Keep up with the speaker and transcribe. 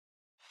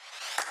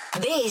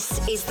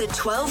This is the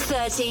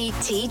 12:30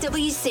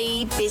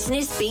 TWC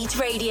Business Beat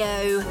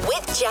Radio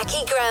with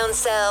Jackie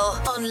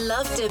Groundsell on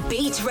Love to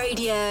Beat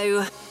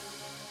Radio.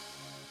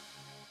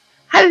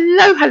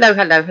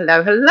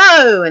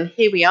 Hello, and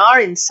here we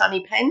are in sunny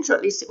Penge, or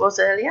at least it was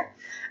earlier.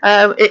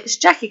 It's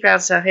Jackie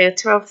Groundsell here,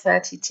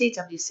 12:30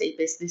 TWC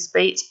Business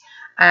Beat,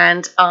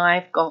 and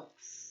I've got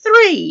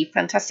three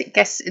fantastic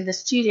guests in the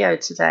studio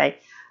today.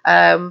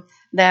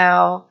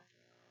 Now,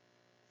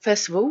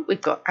 first of all,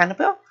 we've got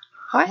Annabelle.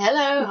 Hi.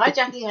 Hello. Hi,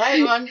 Jackie. Hi,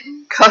 everyone.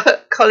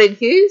 Colin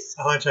Hughes.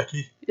 Hi,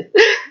 Jackie.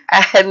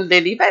 And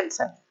Lily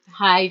Benson.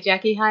 Hi,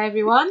 Jackie. Hi,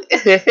 everyone.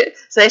 So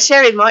they're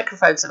sharing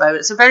microphones at the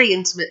moment. It's a very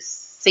intimate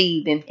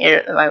scene in here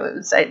at the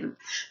moment,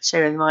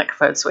 sharing the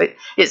microphones. So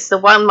it's the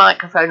one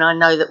microphone I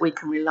know that we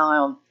can rely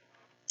on.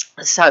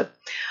 So,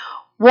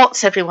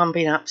 what's everyone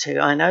been up to?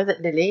 I know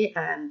that Lily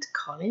and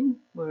Colin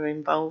were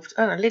involved.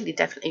 Oh, no, Lily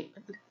definitely.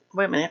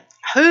 Wait a minute.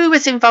 Who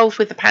was involved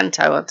with the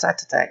panto on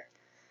Saturday?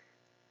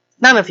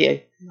 None of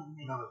you?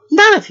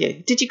 None of you.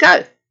 Did you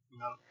go?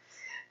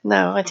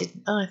 No, I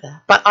didn't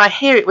either. But I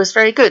hear it was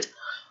very good.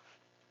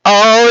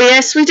 Oh,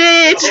 yes, we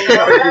did. We're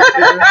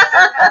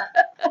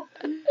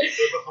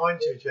behind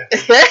you,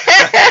 Jackie.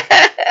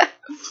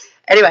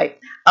 Anyway,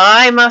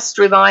 I must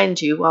remind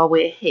you while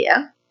we're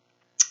here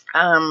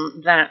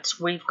that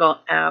we've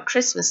got our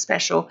Christmas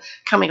special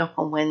coming up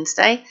on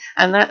Wednesday,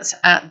 and that's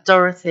at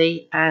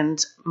Dorothy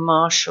and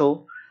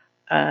Marshall.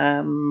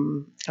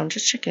 I'm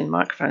just checking the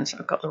microphones so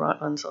I've got the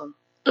right ones on.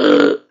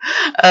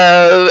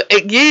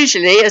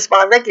 Usually, as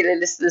my regular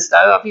listeners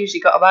know, I've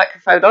usually got a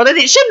microphone on and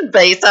it shouldn't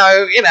be,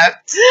 so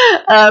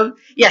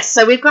yes,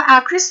 so we've got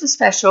our Christmas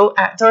special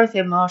at Dorothy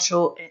and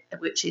Marshall,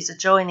 which is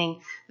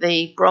adjoining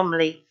the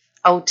Bromley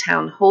Old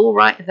Town Hall,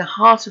 right in the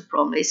heart of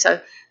Bromley.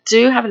 So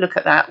do have a look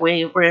at that.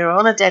 We're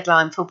on a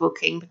deadline for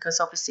booking because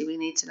obviously we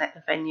need to let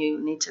the venue,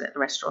 we need to let the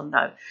restaurant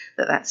know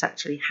that that's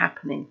actually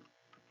happening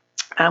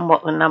and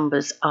what the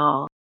numbers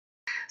are.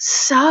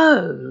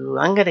 So,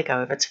 I'm going to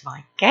go over to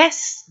my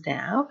guests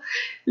now.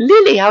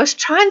 Lily, I was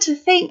trying to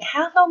think,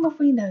 how long have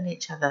we known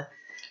each other?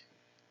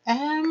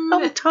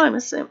 Long time,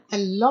 isn't it? A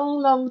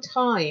long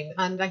time.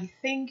 And I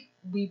think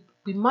we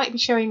might be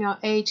showing our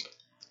age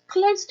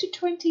close to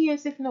 20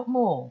 years, if not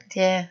more.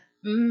 Yeah.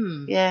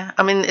 Yeah.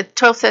 I mean,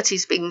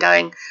 12:30's been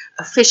going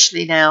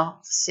officially now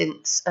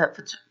since,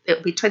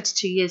 it'll be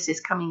 22 years this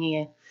coming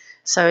year.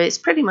 So it's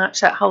pretty much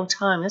that whole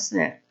time,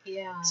 isn't it?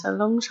 Yeah. It's a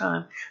long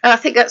time. And I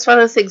think that's one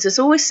of the things. There's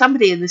always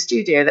somebody in the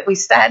studio that we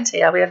stand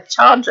here. We had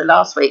Chandra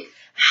last week.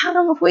 How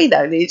long have we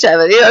known each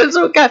other?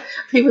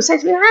 People say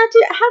to me, how do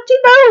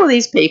you know all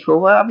these people?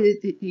 Well, I mean,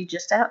 you're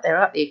just out there,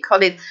 aren't you?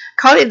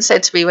 Colin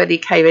said to me when he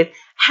came in,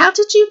 how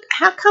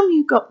come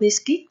you got this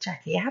gig,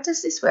 Jackie? How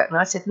does this work? And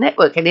I said,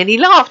 networking. And he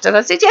laughed. And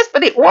I said, yes,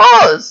 but it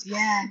was.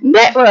 Yeah.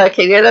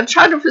 Networking. And I'm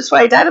trying to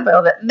persuade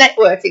Annabelle that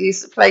networking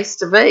is the place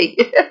to be.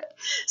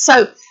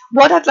 So,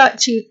 what I'd like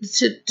to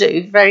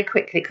do very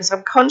quickly, because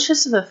I'm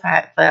conscious of the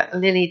fact that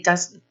Lily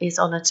is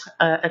on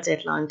a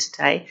deadline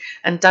today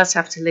and does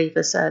have to leave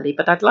us early,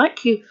 but I'd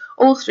like you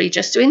all three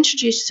just to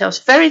introduce yourselves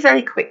very,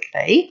 very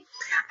quickly,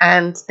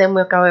 and then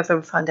we'll go over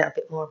and find out a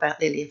bit more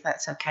about Lily, if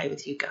that's okay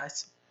with you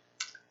guys.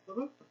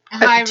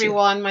 Hi,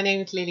 everyone. My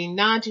name is Lily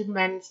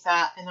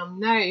Mensa, and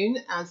I'm known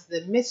as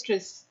the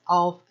Mistress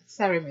of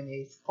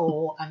Ceremonies,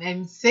 or an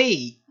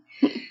MC,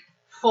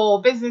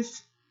 for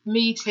business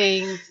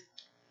meetings,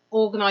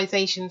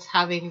 organisations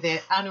having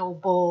their annual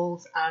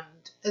balls,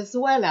 and as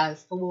well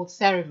as award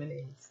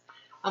ceremonies.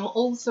 I'm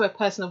also a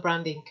personal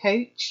branding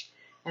coach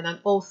and an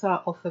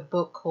author of a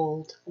book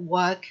called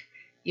Work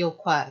Your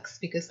Quirks,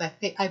 because I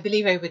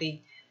believe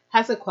everybody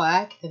has a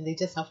quirk and they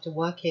just have to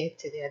work it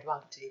to their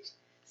advantage.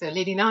 So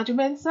Lady Nadia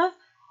Mensa,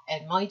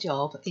 and my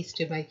job is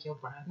to make your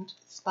brand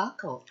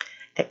sparkle.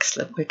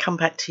 Excellent. We'll come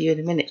back to you in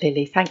a minute,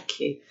 Lily. Thank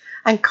you.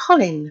 And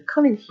Colin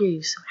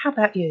Hughes, how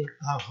about you?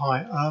 Oh,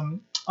 hi.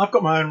 I've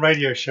got my own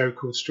radio show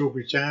called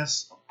Strawberry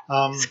Jazz.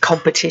 It's a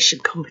competition.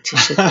 Let's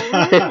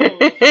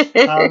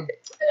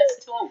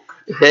talk.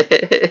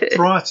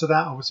 Prior to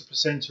that, I was a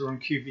presenter on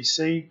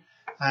QVC.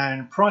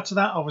 And prior to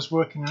that, I was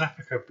working in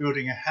Africa,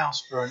 building a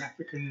house for an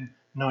African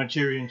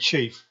Nigerian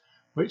chief,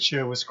 which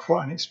was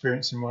quite an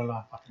experience in my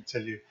life, I can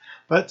tell you.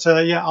 But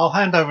I'll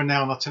hand over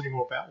now and I'll tell you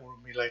more about all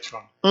of me later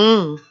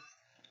on.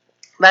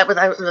 There was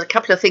a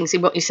couple of things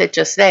in what you said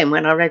just then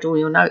when I read all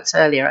your notes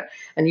earlier,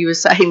 and you were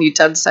saying you'd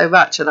done so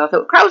much, and I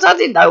thought, crumbs, I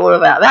didn't know all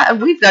about that,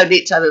 and we've known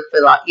each other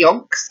for like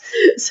yonks.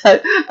 So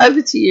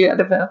over to you,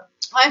 Annabelle.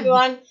 Hi,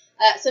 everyone.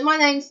 So my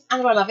name's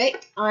Annabelle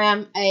Lovick. I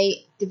am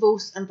a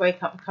divorce and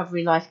breakup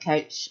recovery life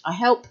coach. I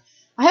help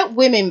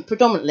women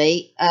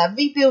predominantly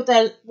rebuild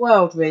their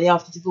world, really,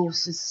 after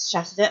divorce has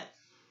shattered it.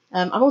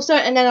 I'm also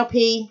an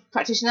NLP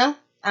practitioner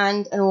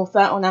and an author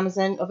on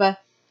Amazon of a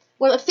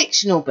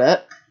fictional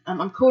book.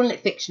 I'm calling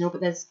it fictional,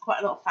 but there's quite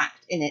a lot of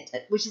fact in it,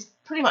 which is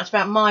pretty much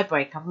about my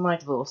breakup and my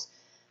divorce.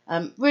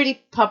 Really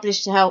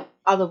published to help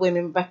other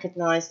women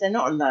recognise they're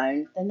not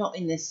alone. They're not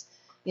in this,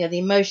 the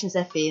emotions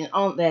they're feeling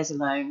aren't theirs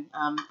alone.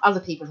 Other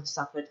people have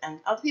suffered and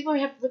other people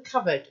have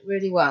recovered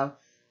really well.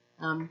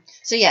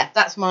 So yeah,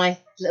 that's my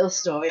little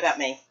story about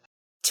me.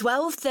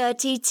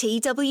 12:30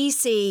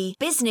 TWC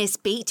Business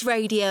Beat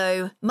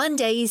Radio.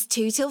 Mondays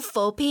 2 till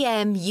 4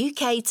 p.m.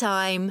 UK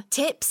time.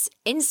 Tips,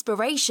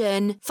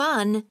 inspiration,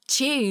 fun,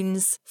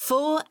 tunes.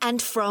 For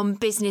and from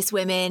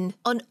businesswomen.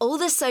 On all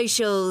the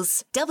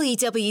socials.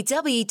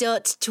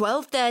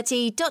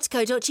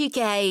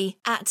 www.1230.co.uk.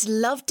 At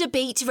Love to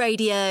Beat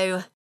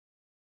Radio.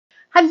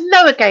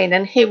 Hello again,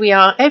 and here we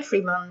are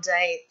every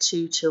Monday,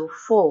 2 till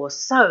 4.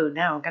 So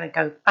now I'm going to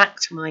go back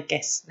to my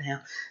guests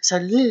now. So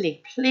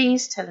Lily,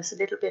 please tell us a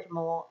little bit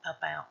more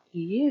about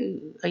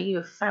you. Are you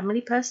a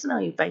family person?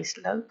 Are you based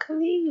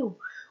locally? Or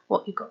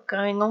what you got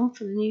going on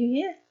for the new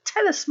year?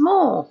 Tell us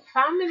more.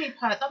 Family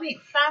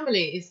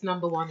is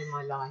number one in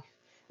my life.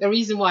 The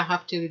reason why I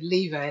have to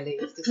leave early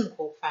is to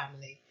support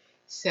family.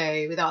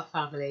 So without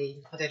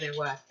family, I don't know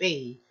where I'd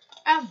be.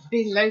 I've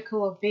been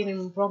local. I've been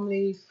in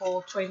Bromley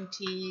for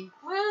 20.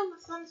 Well, my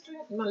son's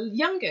 20. My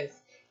youngest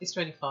is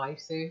 25,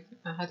 so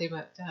I had him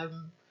at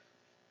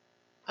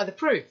the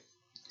proof.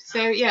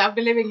 So yeah, I've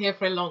been living here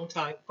for a long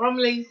time.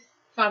 Bromley,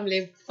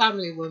 family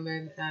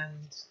woman,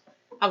 and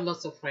I have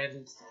lots of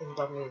friends in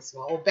Bromley as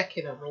well, or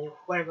Beckenham, or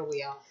wherever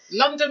we are.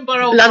 London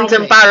Borough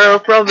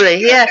of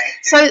Bromley. Yeah.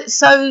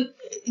 So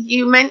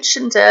you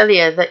mentioned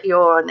earlier that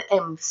you're an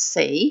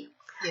MC.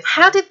 Yes,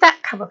 How did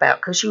that come about?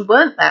 Because you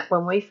weren't that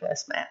when we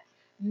first met.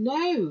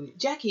 No,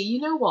 Jackie, you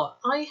know what?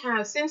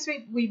 Since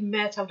we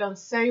met, I've done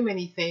so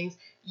many things.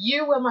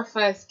 You were my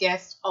first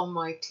guest on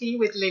my Tea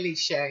with Lily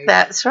show.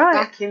 That's right.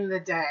 Back in the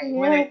day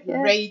when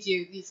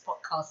radio, this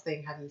podcast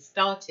thing hadn't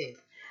started.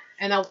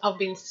 And I've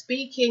been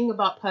speaking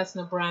about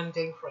personal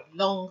branding for a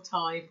long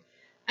time.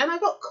 And I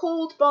got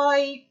called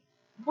by,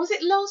 was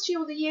it last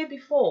year or the year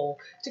before,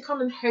 to come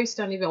and host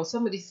an event.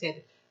 Somebody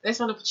said, there's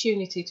an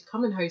opportunity to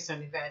come and host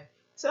an event.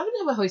 So I've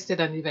never hosted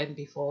an event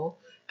before.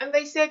 And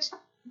they said,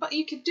 but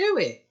you could do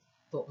it. I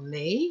thought,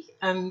 me?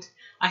 And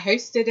I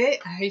hosted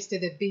it. I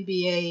hosted a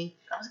BBA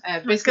business I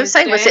was going to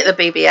say, was it the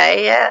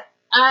BBA? Yeah.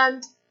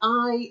 And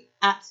I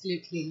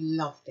absolutely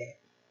loved it.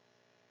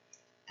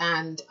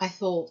 And I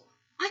thought,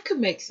 I could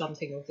make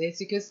something of this,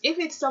 because if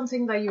it's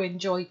something that you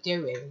enjoy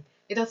doing,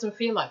 it doesn't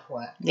feel like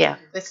work. Yeah.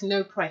 There's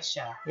no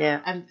pressure.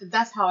 Yeah. And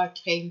that's how I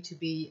came to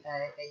be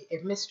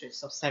a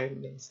mistress of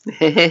ceremonies.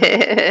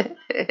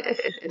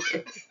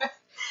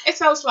 It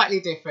sounds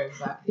slightly different,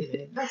 but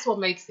that's what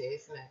makes it,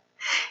 isn't it?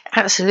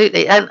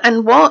 Absolutely.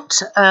 And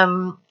what,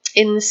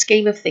 in the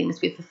scheme of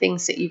things, with the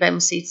things that you've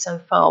emceed so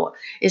far,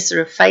 is there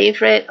a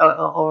favourite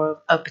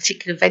or a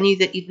particular venue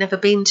that you'd never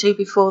been to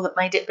before that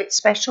made it a bit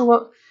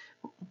special?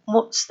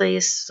 What's the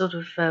sort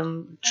of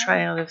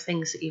trail of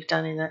things that you've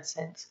done in that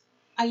sense?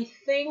 I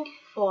think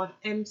for an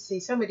MC,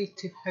 somebody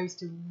to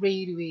host a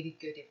really, really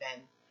good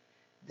event,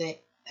 the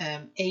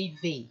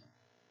AV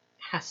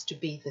has to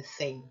be the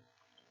thing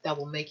that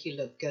will make you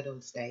look good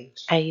on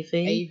stage. AV,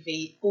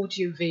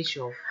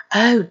 audio-visual.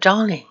 Oh,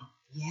 darling.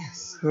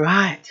 Yes.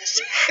 Right.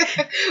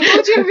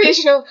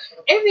 Audio-visual.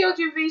 If the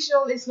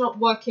audio-visual is not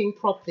working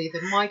properly, the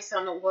mics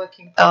are not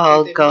working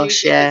properly, the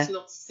music is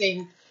not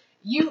synced,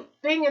 you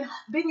being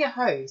a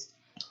host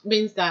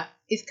means that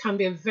it can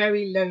be a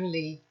very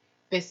lonely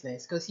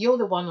business, because you're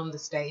the one on the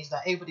stage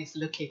that everybody's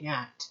looking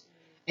at,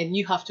 and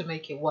you have to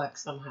make it work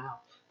somehow.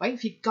 But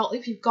if you've got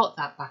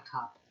that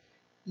backup,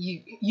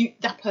 you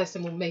that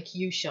person will make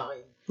you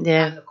shine.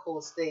 Yeah. And of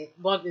course, the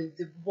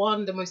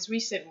most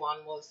recent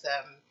one was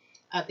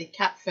at the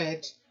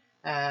Catford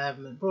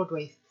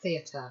Broadway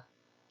Theatre.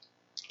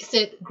 It's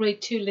a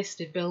grade 2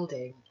 listed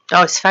building.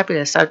 Oh, it's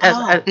fabulous.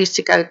 I used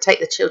to go take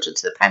the children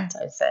to the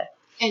pantos there.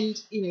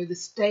 And, the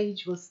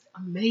stage was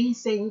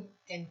amazing.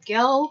 And,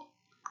 girl,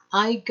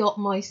 I got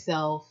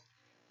myself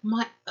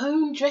my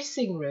own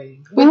dressing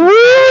room with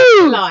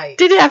lights.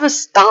 Did it have a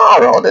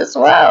star on as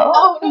well?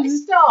 Oh, not a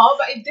star,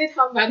 but it did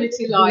have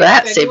vanity lights.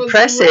 That's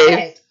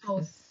impressive. I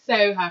was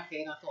so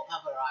happy, and I thought,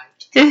 I've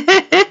arrived.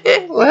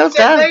 Well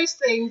done. Those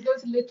things,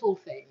 those little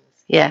things.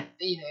 Yeah.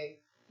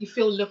 You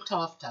feel looked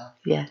after.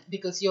 Yeah.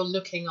 Because you're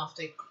looking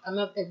after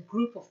a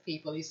group of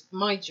people. It's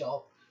my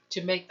job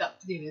to make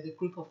that, the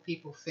group of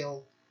people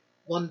feel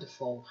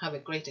wonderful, have a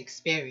great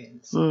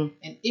experience. And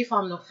if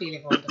I'm not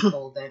feeling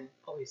wonderful, then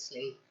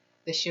obviously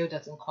the show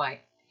doesn't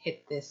quite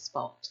hit this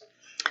spot.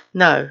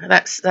 No,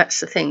 that's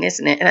the thing,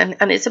 isn't it?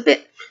 And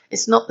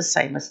it's not the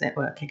same as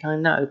networking, I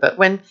know. But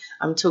when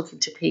I'm talking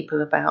to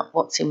people about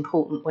what's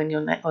important when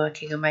you're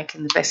networking and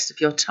making the best of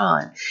your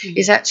time,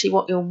 is actually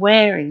what you're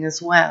wearing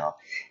as well.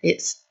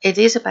 It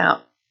is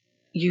about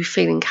you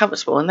feeling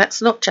comfortable, and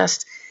that's not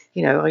just,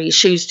 are your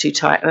shoes too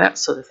tight and that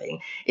sort of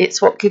thing.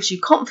 It's what gives you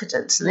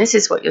confidence, and this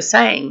is what you're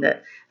saying,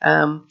 that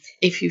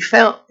if you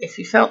felt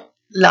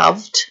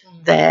loved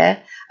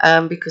there,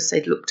 because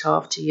they'd looked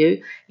after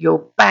you,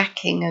 your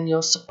backing and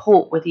your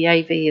support with the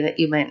AV that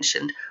you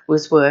mentioned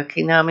was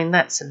working. I mean,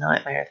 that's a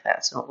nightmare if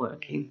that's not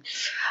working.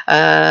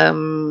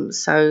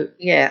 So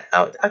yeah,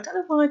 I don't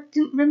know why I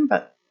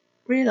didn't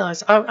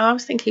realise. I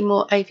was thinking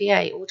more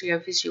AVA, audio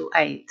visual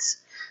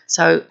aids.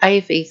 So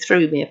AV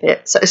threw me a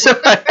bit. So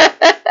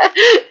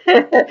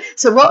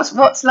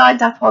what's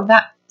lined up on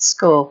that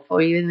score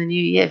for you in the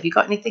new year? Have you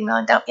got anything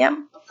lined up yet?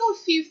 I've got a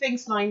few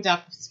things lined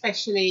up,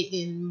 especially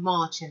in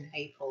March and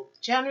April.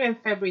 January and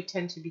February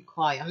tend to be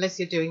quiet, unless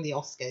you're doing the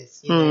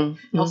Oscars. You know,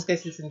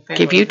 Oscars is in February.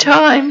 Give you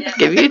time.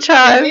 Give you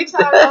time. Give me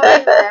time. I'll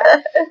be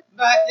there.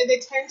 But they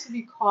tend to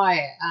be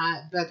quiet.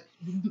 But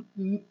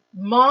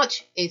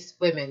March is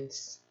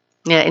women's.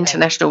 Yeah,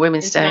 International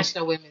Women's Day.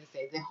 International Women's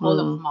Day. The whole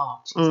of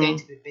March is going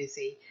to be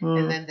busy.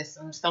 And then there's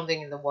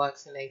something in the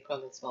works in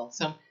April as well.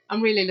 So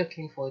I'm really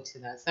looking forward to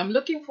that. So I'm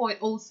looking forward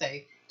also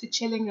to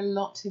chilling a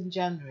lot in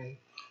January.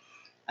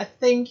 I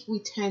think we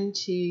tend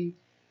to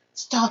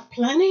start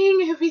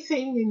planning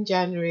everything in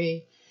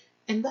January.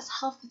 And that's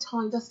half the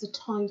time. That's the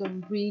time that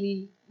we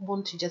really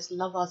want to just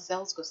love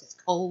ourselves because it's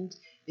cold,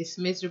 it's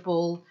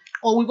miserable.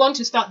 Or we want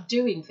to start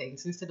doing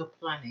things instead of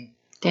planning.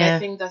 Yeah. I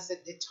think that's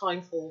a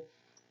time for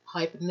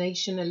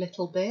hibernation a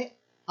little bit.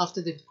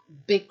 After the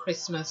big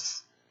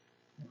Christmas,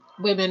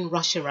 women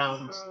rush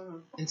around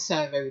and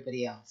serve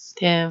everybody else.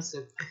 Yeah.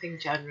 So I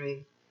think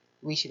January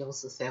we should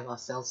also serve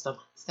ourselves some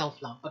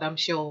self-love. But I'm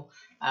sure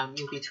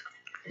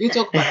you'll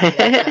talk about it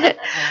later.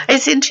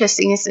 It's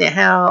interesting, isn't it,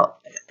 how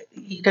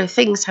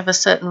things have a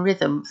certain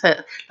rhythm.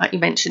 That, like you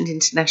mentioned,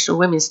 International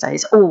Women's Day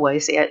is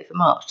always the 8th of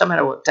March. No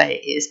matter what day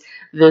it is,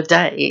 the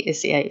day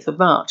is the 8th of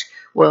March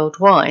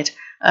worldwide.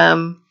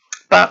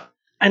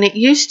 And it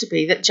used to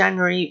be that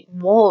January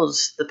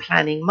was the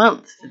planning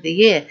month for the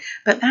year,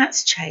 but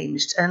that's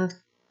changed. And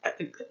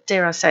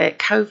dare I say it,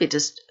 COVID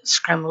has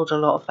scrambled a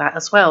lot of that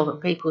as well. That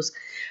people's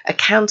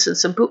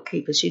accountants and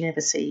bookkeepers you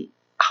never see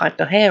hide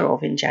nor hair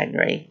of in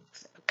January,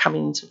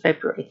 coming into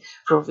February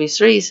for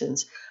obvious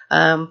reasons.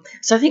 So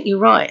I think you're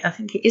right. I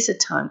think it is a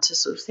time to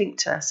sort of think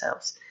to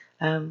ourselves,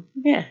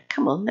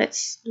 come on,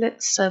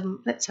 let's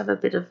have a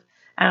bit of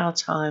our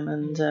time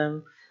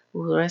and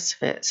all the rest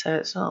of it. So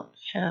it's not,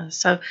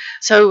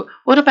 So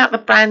what about the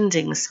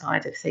branding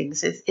side of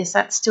things? Is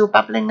that still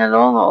bubbling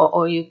along,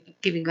 or are you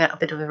giving that a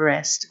bit of a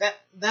rest?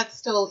 That's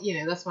still,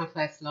 that's my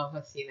first love,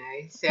 as you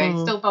know. So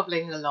it's still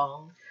bubbling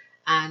along,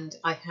 and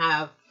I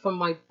have, from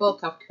my book,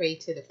 I've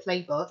created a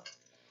playbook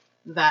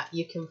that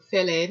you can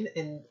fill in.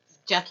 And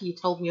Jackie, you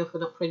told me off for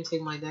not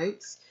printing my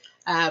notes,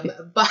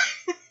 but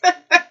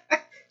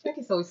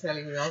Jackie's always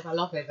telling me off. I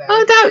love it though.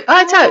 I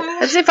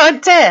don't, as if I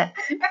dare.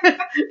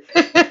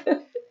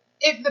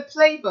 The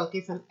playbook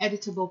is an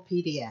editable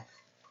PDF.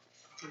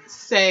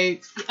 So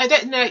I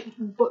don't know,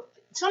 but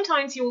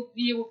sometimes you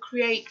will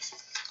create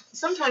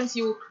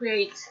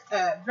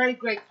very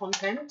great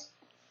content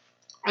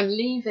and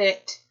leave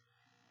it,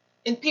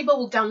 and people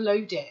will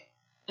download it,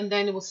 and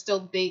then it will still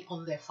be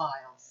on their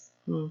files,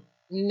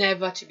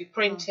 never to be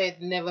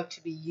printed, never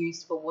to be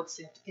used for what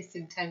it's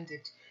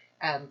intended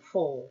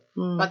for.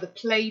 But the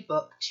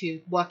playbook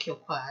to work your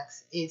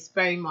quirks is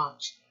very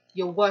much,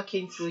 you're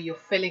working through, you're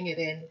filling it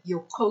in,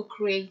 you're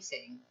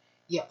co-creating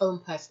your own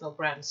personal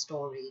brand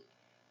story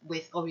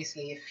with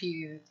obviously a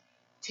few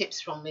tips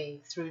from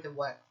me through the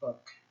workbook.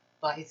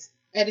 But it's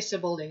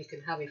editable and you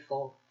can have it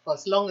for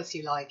as long as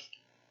you like.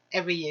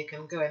 Every year you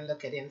can go and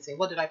look at it and say,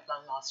 what did I plan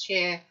last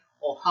year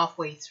or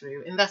halfway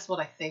through? And that's what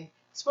I think.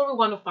 It's probably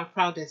one of my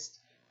proudest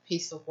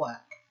pieces of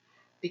work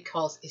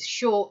because it's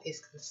short, it's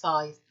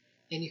concise,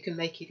 and you can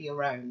make it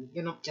your own.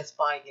 You're not just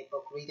buying a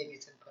book, reading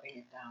it and putting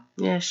it down.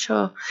 Yeah,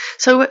 sure.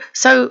 So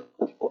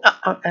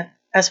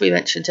as we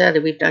mentioned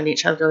earlier, we've known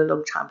each other a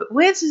long time, but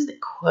where does the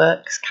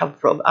quirks come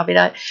from? I mean,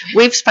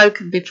 we've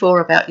spoken before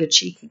about your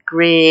cheeky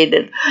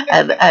grin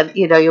and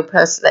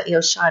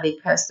your shiny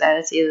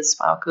personality and the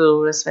sparkle,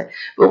 all this. But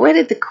where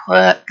did the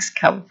quirks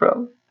come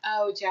from?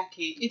 Oh,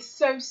 Jackie, it's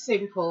so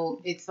simple.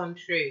 It's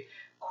untrue.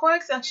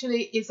 Quirks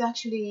is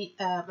actually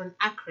an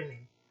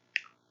acronym.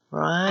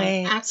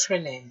 Right. An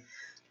acronym.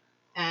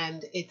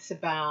 And it's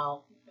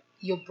about,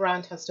 your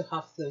brand has to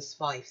have those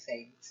 5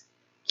 things.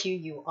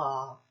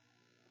 QUIRK.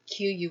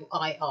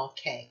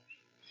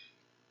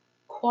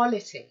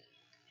 Quality.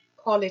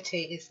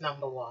 Quality is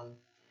number 1.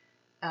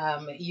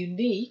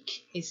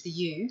 Unique is the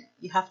you.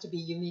 You have to be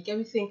unique.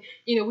 Everything,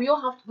 we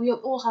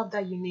all have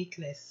that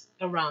uniqueness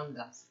around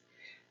us.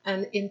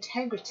 And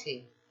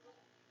integrity.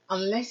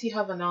 Unless you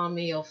have an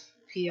army of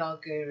PR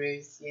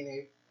gurus,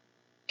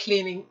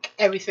 cleaning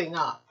everything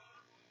up.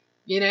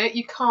 You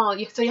can't.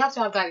 So you have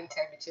to have that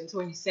integrity. And so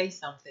when you say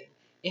something,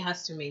 it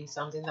has to mean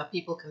something that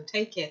people can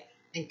take it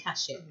and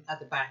cash it at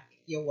the bank,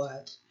 your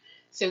word.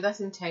 So that's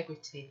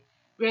integrity.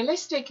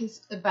 Realistic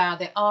is about,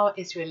 the R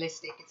is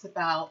realistic. It's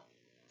about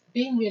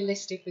being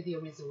realistic with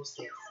your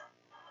resources.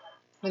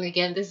 And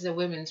again, this is a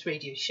women's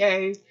radio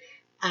show.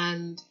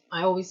 And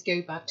I always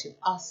go back to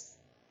us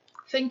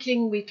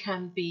thinking we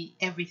can be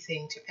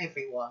everything to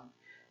everyone.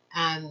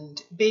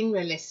 And being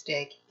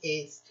realistic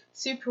is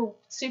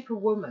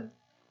superwoman.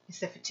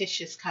 It's a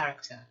fictitious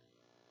character,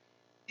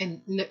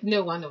 and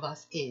no one of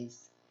us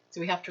is. So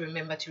we have to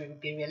remember to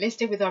be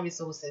realistic with our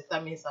resources.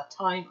 That means our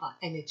time, our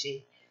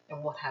energy,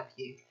 and what have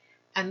you.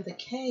 And the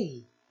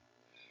K,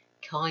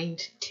 kind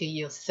to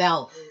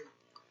yourself.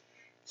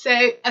 So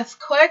as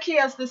quirky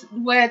as this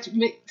word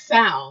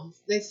sounds,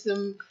 there's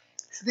some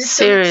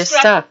serious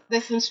stuff.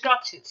 There's some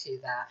structure to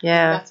that.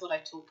 Yeah. And that's what I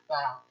talk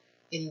about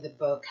in the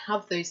book.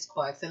 Have those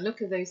quirks and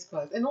look at those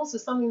quirks. And also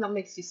something that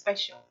makes you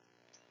special.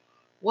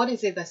 What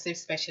is it that's so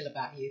special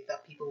about you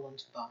that people want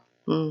to buy?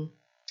 And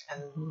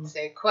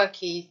so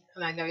quirky,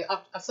 and I know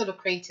I've sort of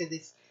created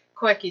this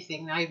quirky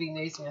thing. Now everybody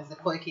knows me as the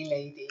quirky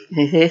lady.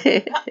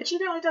 But, you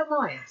know, I don't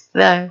mind.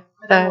 No.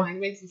 I don't mind.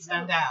 It makes me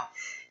stand out.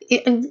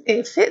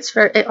 It fits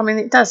very. I mean,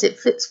 it does. It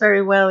fits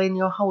very well in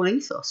your whole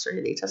ethos,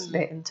 really, doesn't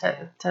it? In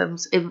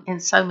terms, in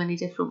so many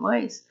different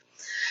ways.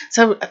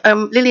 So,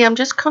 Lily, I'm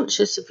just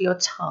conscious of your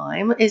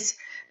time.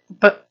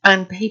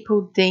 And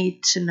people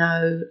need to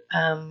know.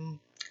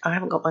 I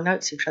haven't got my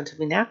notes in front of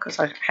me now because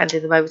I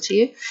handed them over to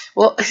you.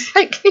 Well,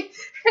 thank you.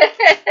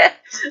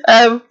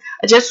 I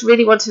just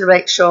really wanted to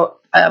make sure.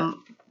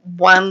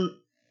 One,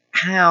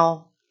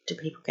 how do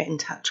people get in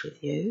touch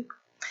with you?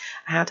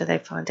 How do they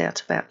find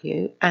out about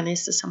you? And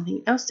is there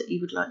something else that you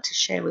would like to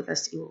share with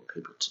us that you want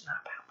people to know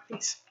about,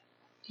 please?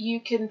 You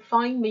can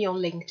find me on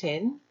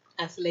LinkedIn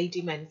as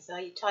Lady Mensa.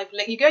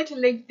 You go to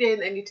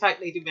LinkedIn and you type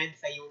Lady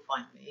Mensa, you'll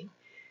find me.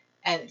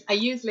 And I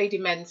use Lady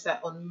Mensa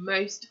on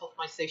most of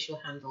my social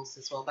handles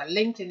as well. But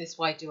LinkedIn is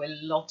where I do a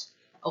lot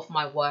of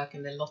my work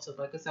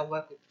because I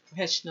work with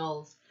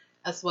professionals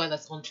as well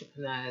as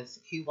entrepreneurs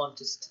who want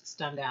to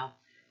stand out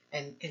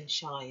and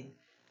shine.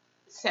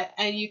 So,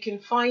 and you can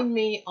find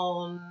me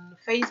on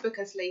Facebook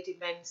as Lady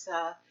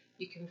Mensa.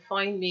 You can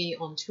find me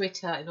on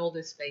Twitter and all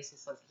those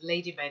places as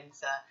Lady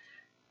Mensa.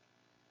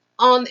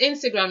 On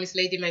Instagram is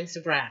Lady Mensa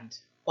Brand.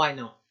 Why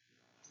not?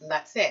 And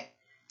that's it.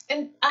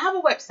 And I have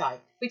a website,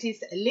 which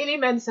is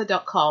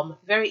lilymensa.com.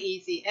 Very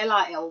easy,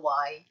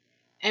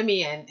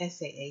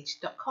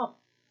 LILYMENSAH.com.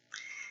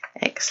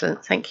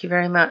 Excellent. Thank you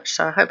very much.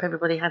 So I hope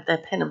everybody had their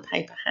pen and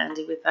paper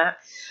handy with that.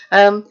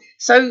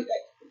 So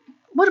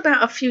what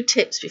about a few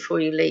tips before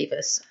you leave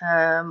us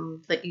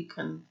that you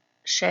can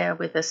share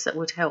with us that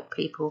would help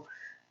people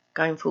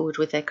going forward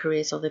with their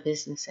careers or their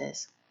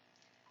businesses?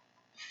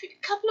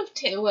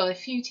 A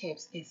few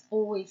tips is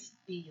always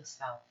be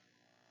yourself.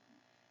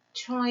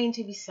 Trying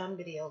to be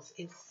somebody else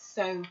is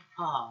so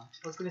hard.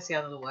 I was going to say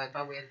another word,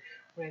 but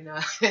we're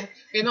not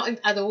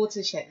at the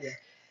watershed yet.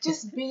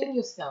 Just being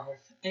yourself,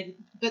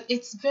 but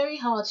it's very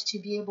hard to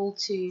be able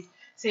to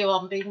say, "Oh,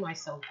 I'm being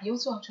myself." You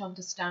also have to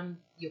understand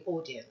your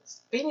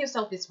audience. Being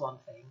yourself is one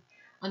thing.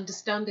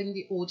 Understanding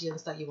the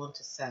audience that you want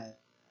to serve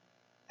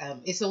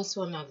is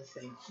also another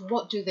thing.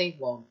 What do they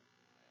want,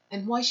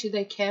 and why should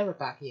they care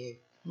about you?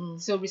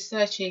 So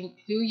researching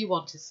who you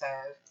want to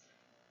serve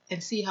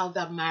and see how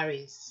that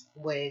marries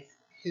with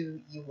who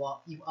you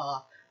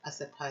are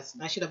as a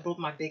person. I should have brought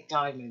my big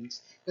diamond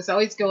because I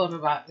always go on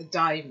about the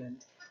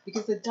diamond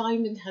because the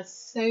diamond has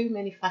so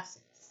many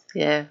facets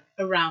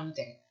around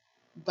it.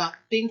 But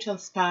being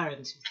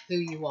transparent with who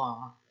you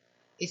are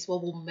is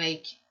what will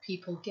make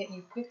people get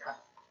you quicker.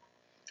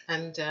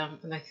 And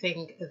I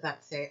think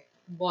that's it.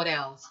 What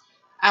else?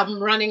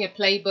 I'm running a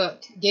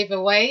playbook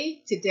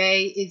giveaway.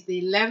 Today is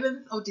the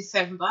 11th of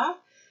December.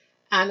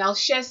 And I'll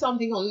share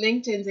something on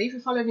LinkedIn. So if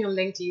you follow me on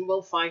LinkedIn, you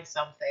will find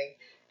something.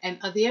 And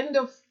at the end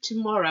of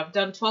tomorrow, I've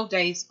done 12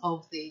 days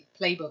of the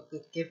playbook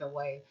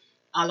giveaway.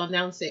 I'll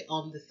announce it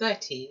on the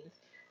 13th,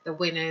 the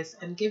winners,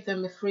 and give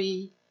them a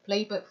free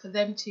playbook for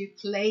them to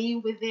play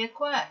with their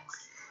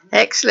quirks.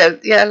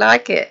 Excellent. Yeah, I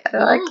like it.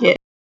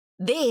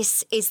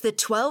 This is the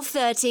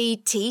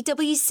 12:30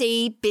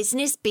 TWC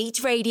Business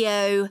Beat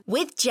Radio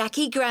with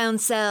Jackie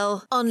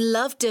Groundsell on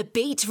Love to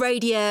Beat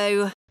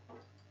Radio.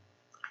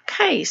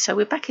 Okay, so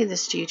we're back in the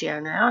studio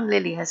now, and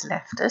Lily has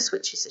left us,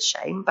 which is a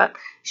shame, but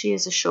she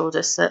has assured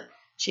us that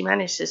she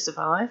managed to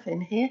survive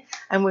in here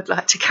and would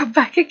like to come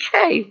back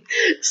again.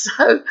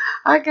 So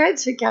I'm going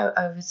to go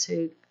over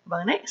to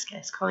my next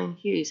guest, Colin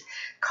Hughes.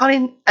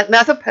 Colin,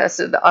 another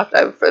person that I've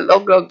known for a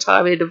long, long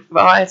time in a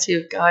variety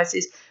of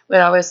guises.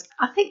 When I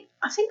think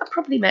I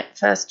probably met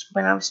first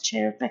when I was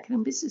chair of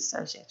Beckenham Business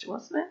Association,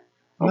 wasn't it?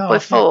 Or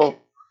before?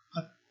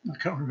 I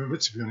can't remember,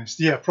 to be honest.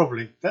 Yeah,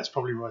 probably. That's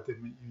probably where I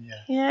did meet you,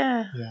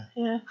 Yeah.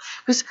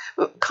 Because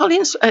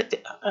Colin's, I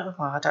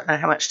don't know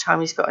how much time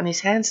he's got on his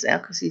hands now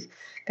because he's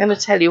going to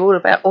tell you all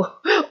about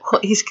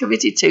what he's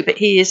committed to, but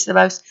he is the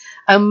most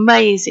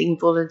amazing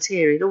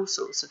volunteer in all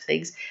sorts of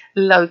things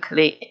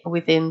locally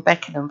within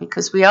Beckenham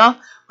because we are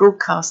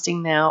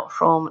broadcasting now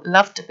from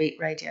Love to Beat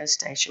radio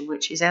station,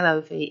 which is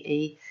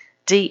LOVEDABEAT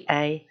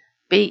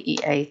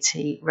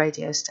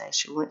radio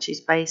station, which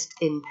is based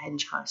in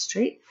Penge High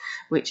Street,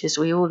 which, as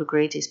we all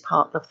agreed, is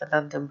part of the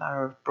London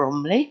Borough of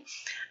Bromley.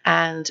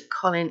 And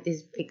Colin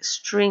is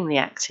extremely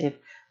active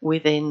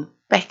within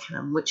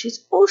Beckenham, which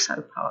is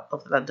also part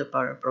of the London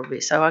Borough of Bromley.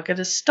 So I'm going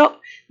to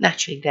stop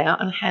nattering now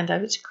and hand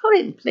over to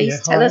Colin.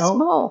 Please tell us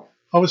more.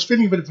 I was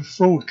feeling a bit of a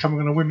fraud coming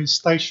on a women's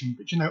station,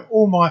 but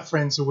all my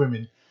friends are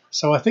women.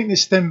 So I think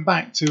this stemmed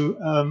back to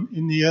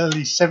in the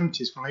early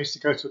 70s when I used to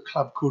go to a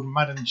club called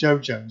Madame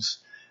Jojo's.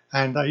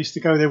 And I used to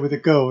go there with the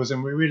girls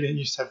and we really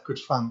used to have good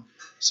fun.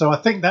 So I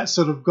think that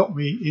sort of got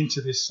me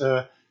into this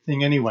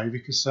thing anyway,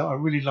 because I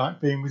really like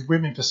being with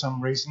women for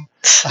some reason.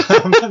 We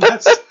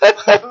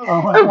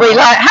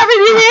like having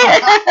you here.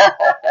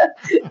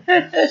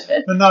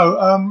 But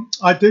no,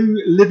 I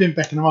do live in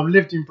Beckenham. I've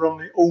lived in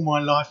Bromley all my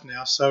life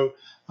now. So,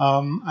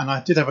 and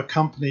I did have a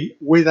company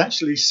with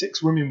actually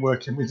 6 women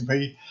working with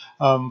me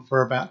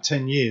for about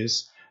 10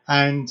 years.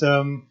 And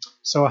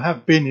so I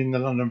have been in the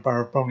London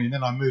Borough of Bromley, and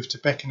then I moved to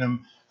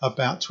Beckenham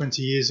about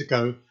 20 years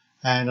ago,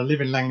 and I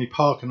live in Langley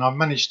Park, and I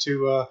managed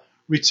to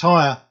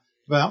retire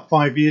about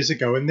 5 years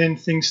ago, and then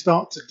things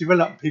start to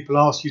develop. People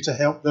ask you to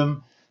help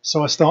them,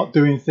 so I start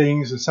doing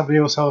things, and somebody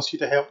else asks you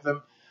to help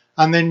them,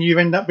 and then you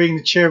end up being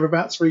the chair of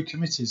about 3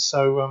 committees.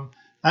 So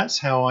that's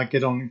how I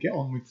get on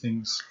with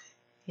things.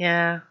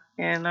 Yeah,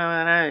 no,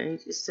 I know.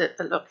 It's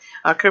a lot.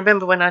 I can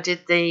remember when I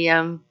did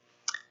the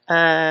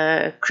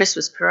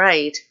Christmas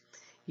parade.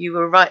 You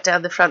were right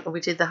down the front when we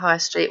did the High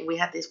Street, and we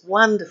had this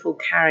wonderful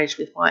carriage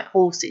with white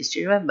horses. Do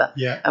you remember?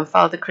 Yeah. And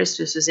Father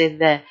Christmas was in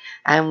there,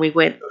 and we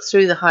went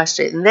through the High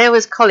Street, and there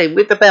was Colin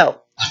with the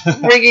bell,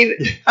 ringing.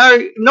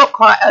 Not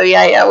quite oh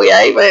yeah,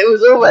 but it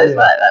was almost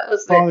like that,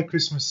 wasn't it? Father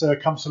Christmas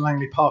comes to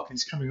Langley Park, and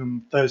it's coming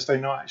on Thursday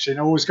night actually,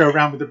 and I always go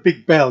around with a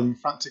big bell in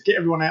front to get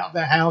everyone out of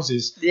their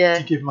houses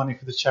to give money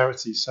for the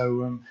charity.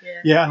 So and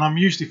I'm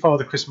usually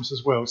Father Christmas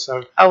as well.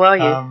 So are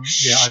you?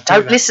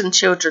 Don't listen,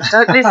 children.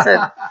 Don't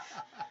listen.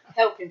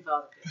 Helping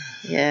Father.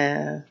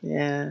 Yeah.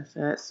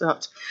 So it's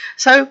not.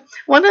 So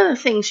one of the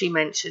things you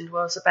mentioned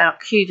was about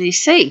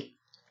QVC.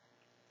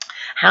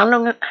 How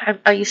long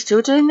are you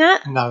still doing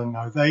that? No.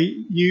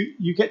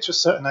 You get to a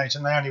certain age,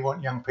 and they only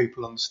want young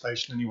people on the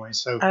station anyway.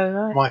 So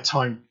my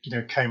time,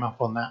 came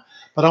up on that.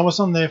 But I was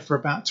on there for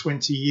about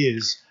 20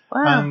 years.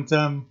 Wow.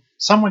 And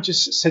someone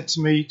just said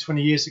to me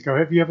 20 years ago,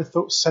 "Have you ever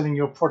thought of selling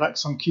your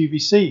products on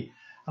QVC?"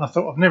 And I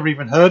thought, I've never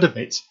even heard of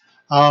it.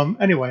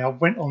 Anyway, I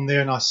went on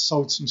there and I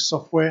sold some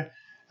software,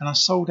 and I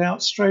sold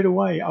out straight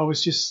away. I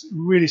was just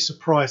really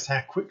surprised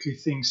how quickly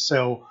things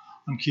sell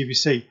on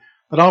QVC.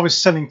 But I was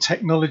selling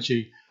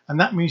technology, and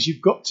that means you've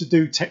got to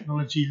do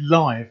technology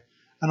live.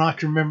 And I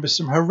can remember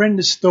some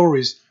horrendous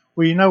stories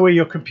where where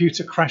your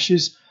computer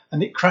crashes,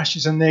 and it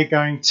crashes and they're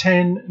going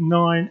 10,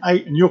 9,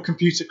 8, and your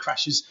computer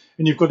crashes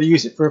and you've got to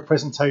use it for a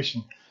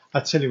presentation. I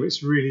tell you,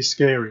 it's really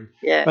scary.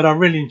 Yeah. But I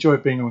really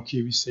enjoyed being on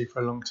QVC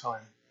for a long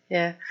time.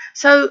 Yeah.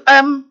 So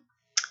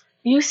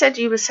you said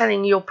you were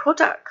selling your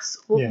products.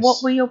 Yes.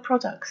 What were your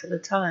products at the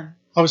time?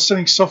 I was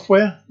selling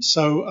software,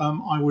 so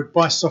I would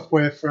buy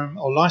software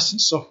or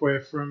license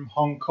software from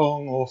Hong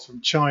Kong or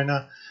from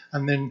China,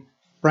 and then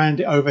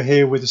brand it over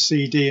here with a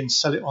CD and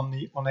sell it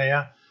on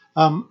air.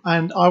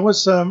 And I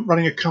was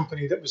running a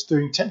company that was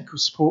doing technical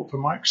support for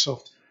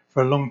Microsoft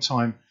for a long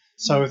time.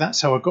 So that's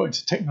how I got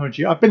into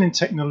technology. I've been in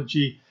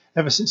technology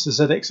ever since the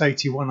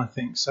ZX81, I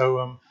think.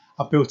 So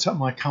I built up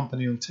my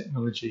company on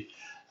technology.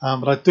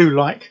 But I do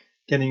like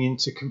getting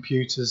into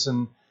computers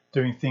and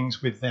doing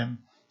things with them.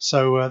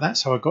 So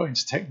that's how I got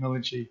into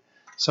technology.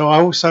 So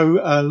I also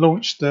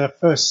launched the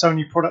first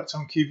Sony product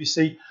on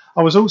QVC.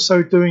 I was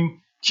also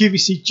doing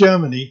QVC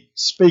Germany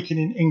speaking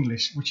in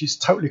English, which is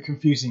totally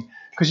confusing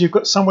because you've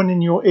got someone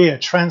in your ear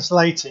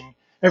translating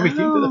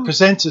everything that the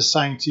presenter's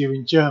saying to you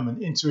in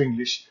German into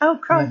English. Oh,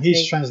 crikey. And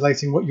he's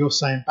translating what you're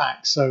saying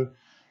back. So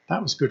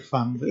that was good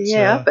fun. But,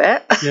 I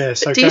bet. Yeah.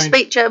 So do you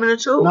speak German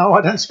at all? No,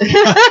 I don't speak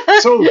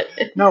at all.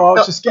 No, I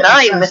was just getting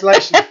a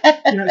translation.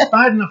 It's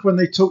bad enough when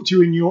they talk to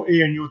you in your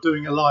ear and you're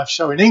doing a live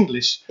show in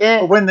English.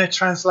 Yeah. But when they're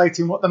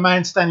translating what the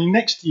man standing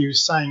next to you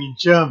is saying in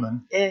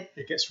German,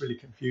 it gets really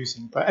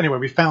confusing. But anyway,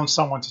 we found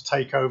someone to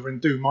take over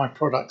and do my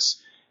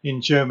products in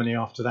Germany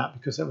after that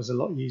because that was a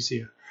lot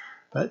easier.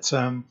 But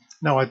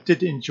no, I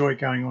did enjoy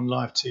going on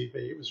live TV.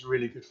 It was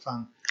really good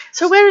fun.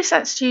 So where is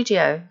that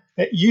studio?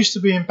 It used to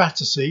be in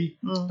Battersea,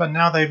 but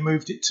now they've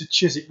moved it to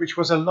Chiswick, which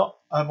was a lot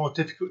more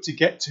difficult to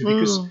get to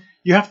because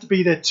you have to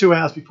be there 2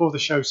 hours before the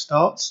show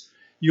starts.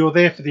 You're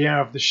there for the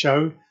hour of the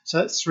show, so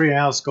that's 3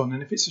 hours gone.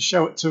 And if it's a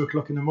show at 2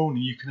 o'clock in the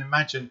morning, you can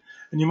imagine,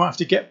 and you might have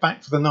to get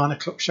back for the 9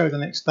 o'clock show the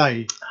next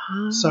day.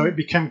 So it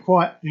became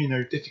quite,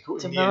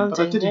 difficult in the end. But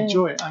I did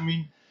enjoy it. I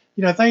mean,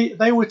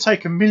 they would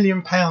take £1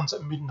 million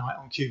at midnight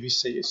on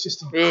QVC. It's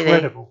just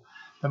incredible. Really?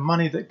 The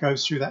money that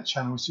goes through that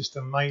channel is just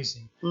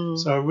amazing.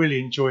 So I really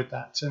enjoyed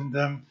that.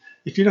 And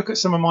if you look at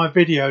some of my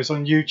videos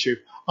on YouTube,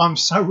 I'm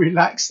so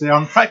relaxed there.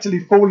 I'm practically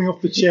falling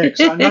off the chair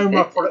because I know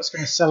my product's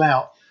going to sell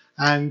out.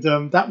 And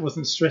that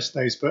wasn't stress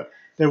days, but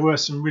there were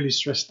some really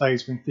stress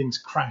days when things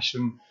crash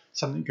and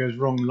something goes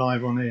wrong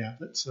live on air.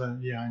 But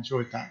I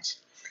enjoyed that.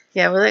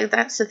 Yeah, well,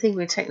 that's the thing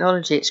with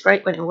technology. It's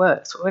great when it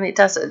works, but when it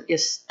doesn't, you're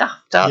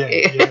stuffed, aren't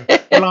you? Yeah.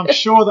 Well, I'm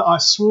sure that I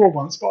swore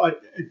once,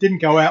 but it didn't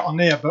go out on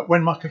air. But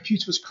when my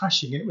computer was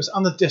crashing and it was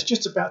on the desk,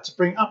 just about to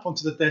bring up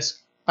onto the desk,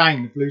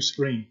 bang, the blue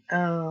screen.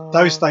 Oh.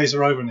 Those days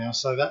are over now,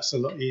 so that's a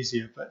lot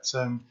easier. But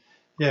so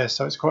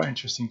it's quite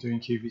interesting doing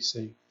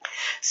QVC.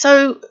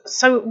 So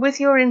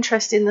with your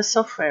interest in the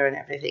software and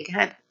everything,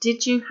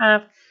 did you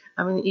have?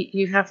 I mean,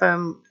 you have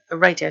a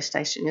radio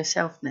station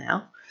yourself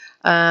now.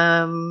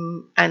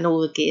 And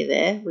all the gear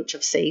there, which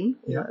I've seen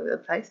all over the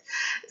place.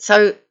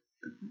 So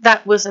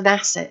that was an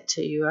asset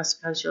to you, I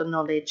suppose, your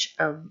knowledge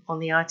on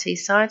the IT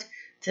side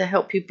to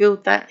help you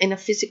build that in a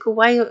physical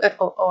way,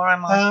 or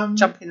am I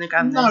jumping the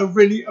gun there? No,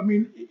 really. I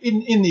mean,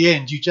 in the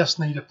end, you just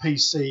need a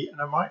PC and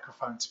a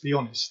microphone, to be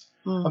honest.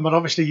 I mean,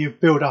 obviously, you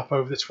build up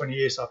over the 20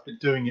 years I've been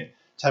doing it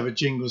to have a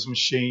jingles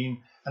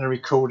machine and a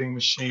recording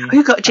machine. Oh,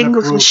 you've got a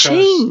jingles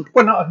machine?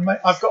 Well, no,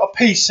 I've got a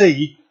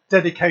PC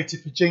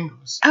dedicated for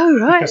jingles. Oh,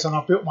 right. Because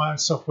I built my own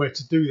software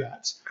to do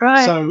that.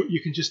 Right. So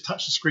you can just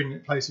touch the screen and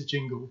it plays a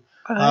jingle.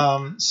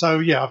 Right. So,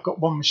 yeah, I've got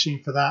one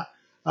machine for that.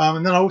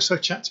 And then I also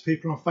chat to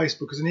people on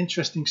Facebook. There's an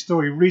interesting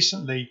story.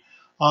 Recently,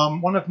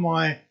 one of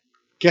my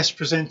guest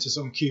presenters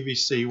on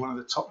QVC, one of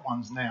the top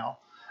ones now,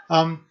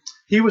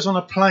 he was on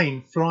a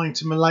plane flying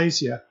to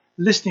Malaysia,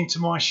 listening to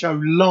my show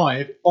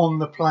live on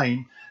the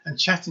plane and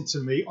chatting to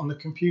me on the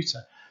computer.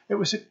 It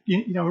was a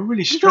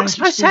really strange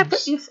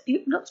experience.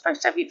 You're not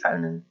supposed to have your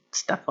phone and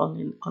stuff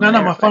on No,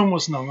 my phone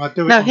wasn't on. I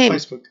do it on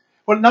Facebook.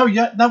 Well,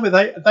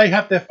 but they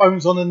have their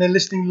phones on and they're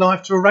listening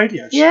live to a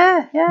radio show.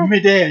 Yeah.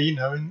 Mid-air,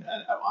 and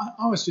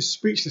I was just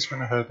speechless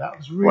when I heard that. It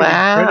was really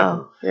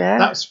incredible. Yeah.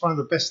 That's one of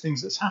the best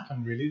things that's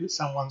happened, really, that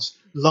someone's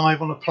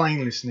live on a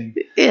plane listening.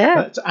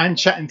 Yeah. And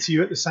chatting to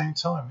you at the same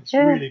time. It's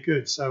really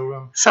good.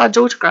 So signed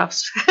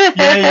autographs.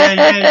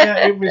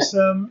 Yeah. It was,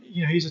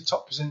 he's a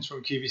top presenter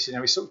on QVC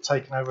now. He's sort of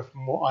taken over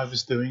from what I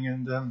was doing,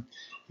 and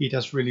he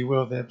does really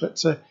well there.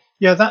 But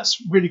yeah,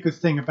 that's really good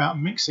thing about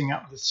mixing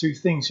up the two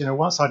things.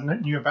 Once I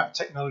knew about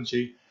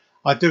technology,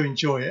 I do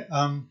enjoy it.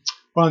 One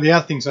of the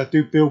other things I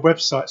do build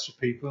websites for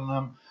people,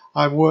 and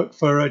I work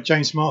for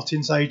James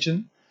Martin's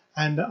agent,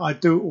 and I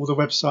do all the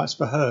websites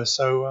for her.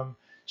 So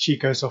she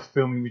goes off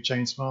filming with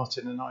James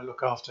Martin, and I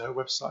look after her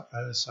website for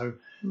her. So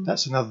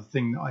that's another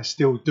thing that I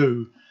still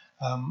do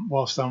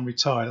whilst I'm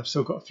retired. I've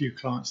still got a few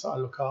clients that I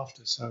look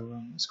after,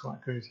 so it's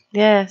quite good.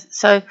 Yeah.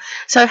 So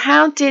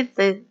how did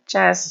the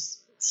jazz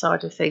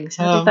side of things,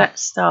 how did that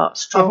start?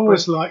 I've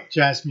always liked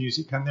jazz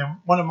music, and then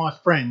one of my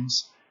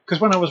friends, because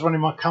when I was running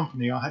my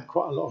company I had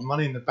quite a lot of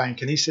money in the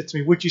bank, and he said to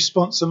me, would you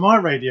sponsor my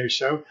radio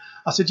show?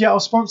 I said, yeah, I'll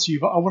sponsor you,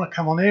 but I want to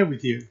come on air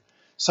with you.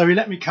 So he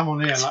let me come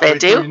on air like we're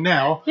doing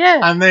now.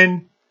 And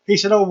then he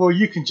said, oh well,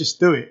 you can just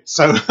do it.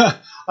 So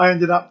I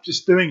ended up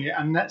just doing it,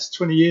 and that's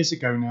 20 years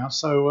ago now.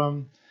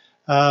 So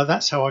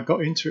that's how I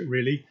got into it,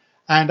 really.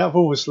 And I've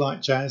always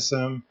liked jazz.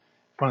 One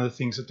of the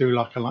things I do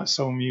I like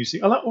soul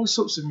music. I like all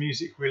sorts of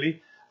music, really.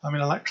 I mean,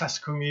 I like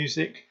classical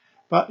music,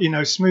 but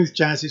smooth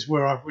jazz is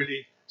where I've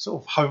really sort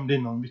of honed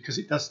in on, because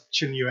it does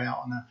chill you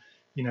out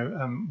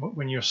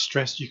when you're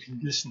stressed, you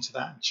can listen to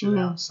that and chill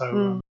out.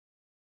 So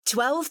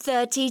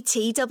 12:30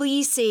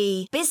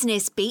 TWC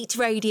Business Beat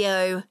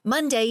Radio,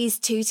 Mondays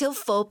 2 till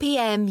 4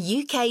 p.m.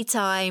 UK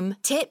time.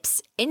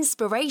 Tips,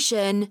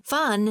 inspiration,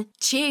 fun,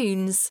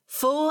 tunes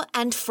for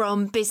and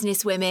from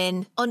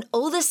businesswomen on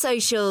all the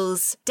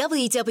socials.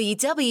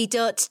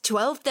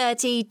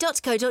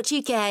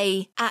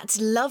 www.1230.co.uk at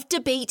Love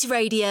to Beat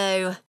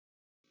Radio.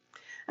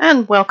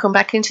 And welcome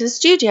back into the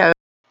studio.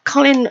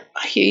 Colin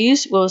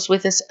Hughes was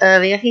with us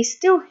earlier. He's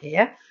still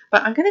here.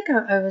 But I'm going to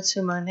go over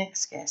to my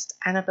next guest,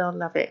 Annabelle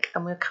Lovick,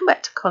 and we'll come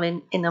back to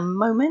Colin in a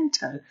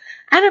momento.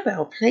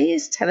 Annabelle,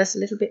 please tell us a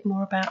little bit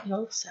more about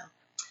yourself.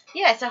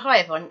 Yeah, so hi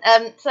everyone.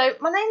 So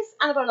my name's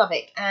Annabelle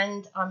Lovick,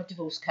 and I'm a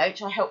divorce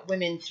coach. I help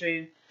women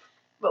through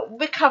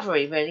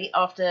recovery, really,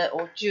 after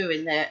or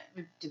during their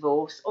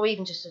divorce, or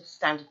even just a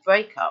standard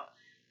breakup.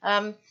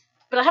 But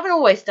I haven't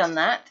always done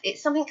that.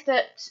 It's something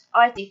that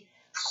I think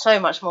so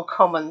much more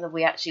common than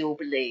we actually all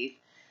believe.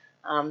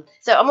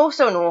 So I'm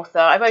also an author.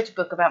 I wrote a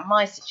book about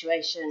my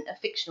situation, a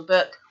fictional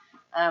book,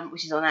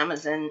 which is on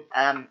Amazon.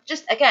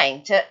 Just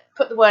again to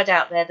put the word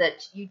out there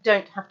that you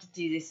don't have to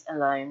do this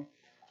alone,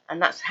 and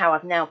that's how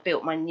I've now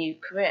built my new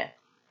career.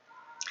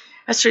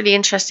 That's really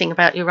interesting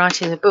about you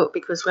writing the book,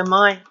 because when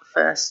my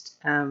first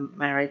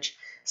marriage,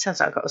 sounds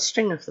like I've got a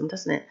string of them,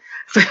 doesn't it?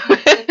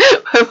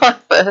 When my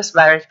first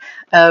marriage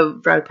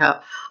broke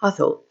up, I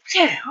thought,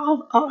 yeah,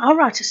 I'll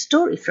write a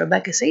story for a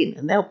magazine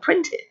and they'll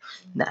print it.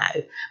 No,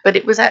 but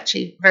it was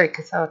actually very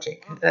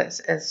cathartic,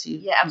 as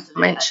you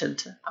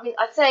mentioned. I mean,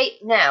 I'd say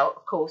now,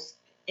 of course,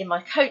 in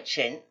my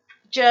coaching,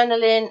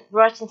 journaling,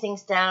 writing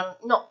things down,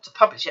 not to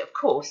publish it, of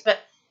course, but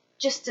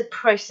just to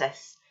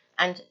process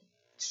and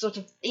sort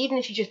of, even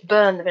if you just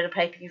burn the bit of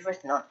paper you've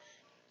written on,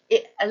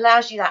 it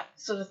allows you that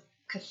sort of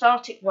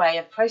cathartic way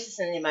of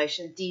processing the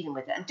emotion, dealing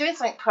with it, and doing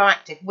something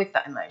proactive with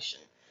that emotion.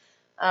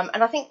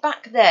 And I think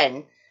back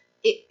then,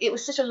 it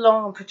was such a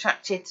long and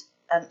protracted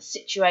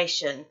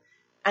situation.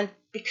 And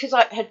because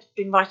I had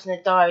been writing a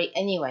diary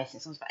anyway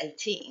since I was about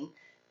 18,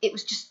 it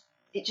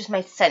just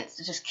made sense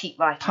to just keep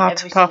writing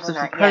part of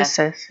the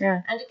process.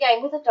 Yeah. And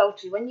again, with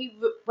adultery, when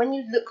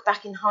you look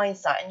back in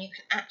hindsight and you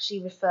can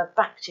actually refer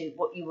back to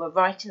what you were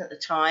writing at the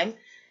time,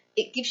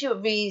 it gives you a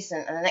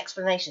reason and an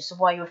explanation as to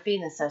why you were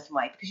feeling a certain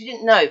way, because you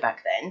didn't know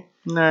back then.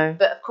 No.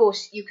 But of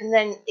course, you can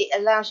then, it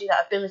allows you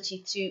that ability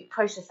to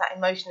process that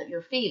emotion that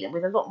you're feeling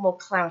with a lot more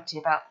clarity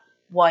about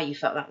why you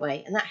felt that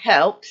way, and that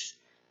helps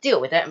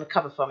deal with it and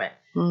recover from it.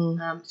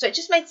 So it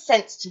just made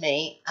sense to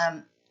me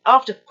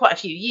after quite a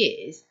few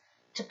years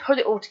to pull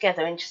it all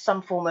together into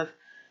some form of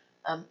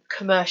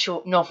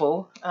commercial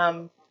novel,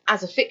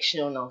 as a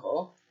fictional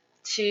novel,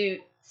 to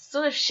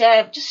sort of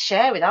share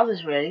with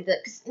others, really, that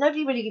because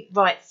nobody really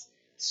writes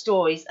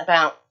stories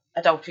about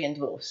adultery and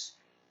divorce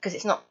because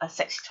it's not a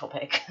sexy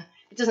topic.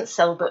 It doesn't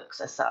sell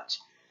books as such.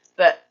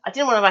 But I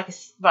didn't want to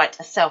write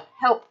a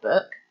self-help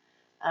book,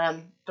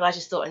 but I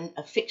just thought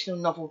a fictional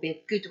novel would be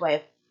a good way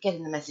of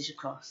getting the message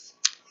across.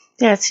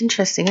 Yeah, it's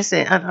interesting, isn't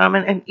it? And, I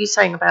mean, and you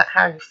saying about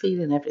how you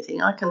feel and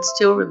everything, I can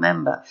still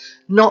remember,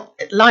 not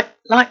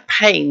like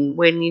pain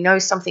when you know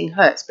something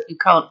hurts but you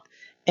can't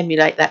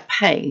emulate that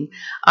pain.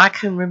 I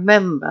can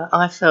remember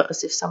I felt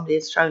as if somebody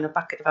had thrown a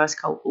bucket of ice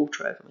cold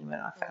water over me when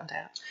I found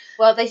out.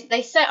 Well,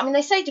 they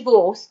say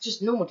divorce,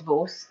 just normal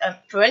divorce,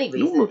 for any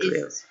reason,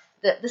 is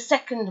the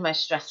second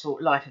most stressful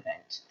life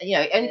event. You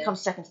know, it only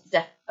comes second to the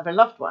death of a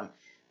loved one.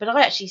 But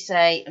I actually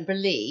say and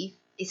believe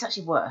it's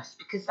actually worse,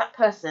 because that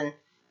person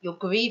you're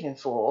grieving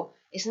for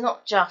is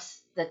not just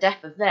the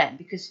death of them,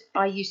 because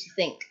I used to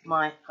think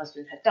my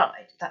husband had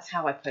died. That's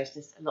how I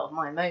processed a lot of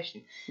my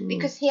emotion.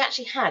 Because he had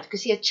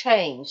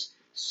changed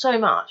so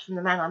much from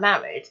the man I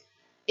married.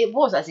 It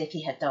was as if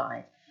he had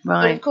died.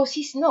 Right. But of course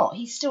he's not.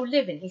 He's still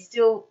living. He's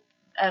still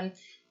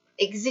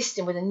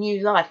existing with a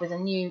new life, with a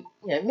new,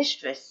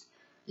 mistress,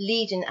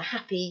 leading a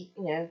happy,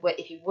 where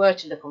if you were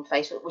to look on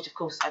Facebook, which of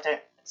course I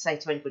don't say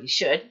to anybody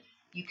should,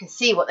 you can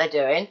see what they're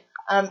doing.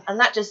 And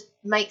that just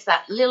makes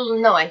that little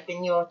knife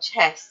in your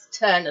chest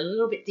turn a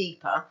little bit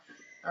deeper,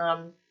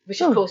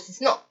 which of course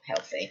is not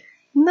healthy.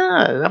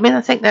 No, I mean,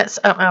 I think that's,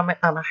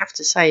 I have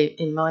to say,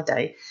 in my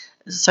day,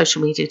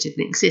 social media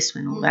didn't exist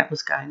when all that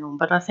was going on.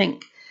 But I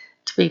think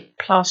to be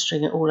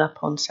plastering it all up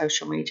on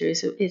social media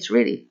is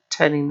really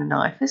turning the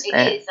knife, isn't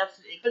it? It is,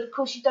 absolutely. But of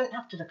course, you don't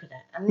have to look at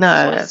it. And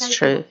no, that's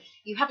true.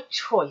 You have a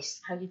choice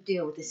how you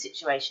deal with this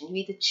situation. You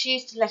either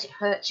choose to let it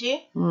hurt you,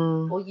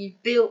 or you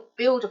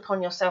build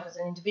upon yourself as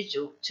an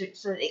individual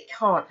so that it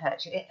can't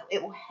hurt you.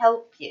 It will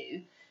help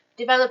you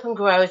develop and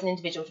grow as an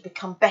individual to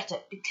become better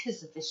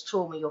because of this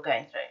trauma you're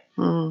going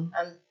through.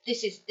 And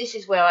this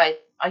is where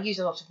I use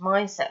a lot of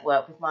mindset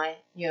work with my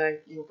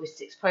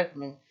neuro-linguistics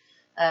programming,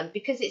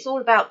 because it's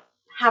all about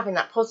having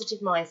that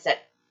positive mindset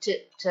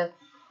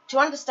to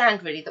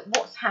understand really that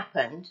what's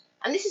happened.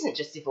 And this isn't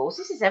just divorce,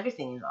 this is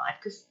everything in life,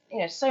 because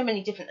so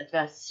many different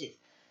adversities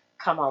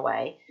come our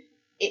way.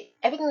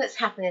 Everything that's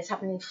happening is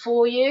happening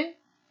for you,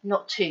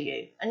 not to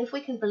you. And if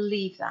we can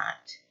believe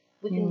that,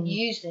 we can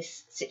use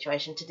this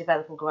situation to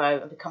develop and grow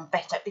and become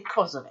better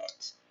because of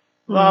it,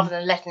 rather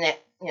than letting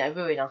it,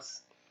 ruin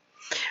us.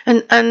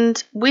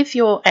 And with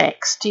your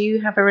ex, do you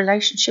have a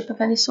relationship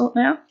of any sort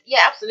now?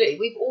 Yeah, absolutely.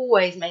 We've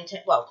always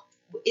maintained, well,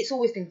 it's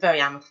always been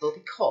very amicable,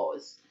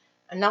 because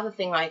another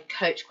thing I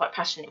coach quite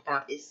passionately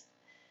about is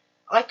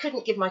I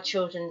couldn't teach my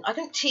children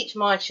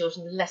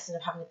the lesson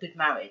of having a good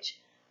marriage,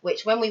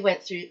 which when we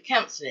went through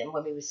counselling,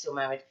 when we were still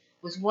married,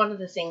 was one of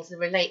the things the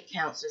Relate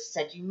counsellors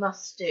said you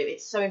must do.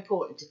 It's so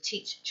important to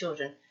teach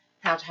children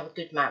how to have a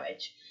good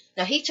marriage.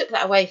 Now, he took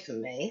that away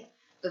from me,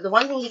 but the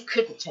one thing he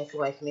couldn't take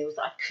away from me was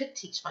that I could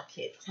teach my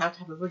kids how to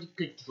have a really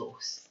good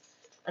divorce.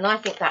 And I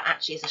think that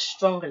actually is a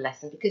stronger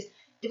lesson, because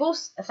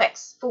divorce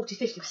affects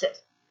 50%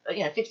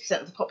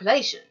 of the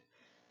population.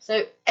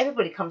 So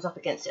everybody comes up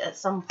against it at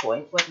some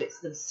point, whether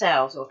it's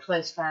themselves or a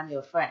close family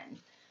or friend.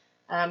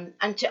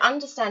 And to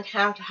understand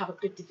how to have a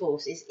good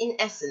divorce is, in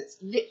essence,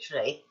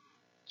 literally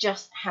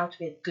just how to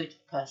be a good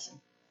person.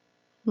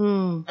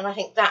 And I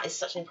think that is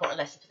such an important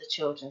lesson for the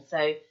children.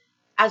 So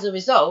as a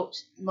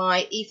result,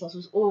 my ethos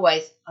was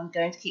always, I'm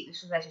going to keep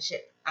this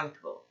relationship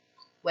amicable.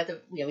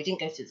 Whether, we didn't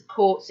go through the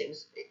courts, it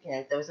was,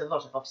 there was a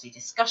lot of obviously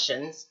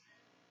discussions,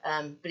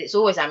 but it's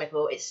always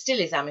amicable. It still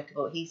is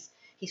amicable. He's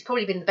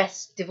probably been the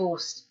best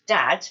divorced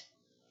dad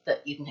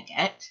that you can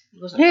get. He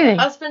wasn't a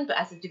husband, but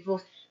as a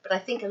divorce. But I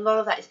think a lot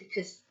of that is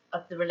because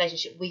of the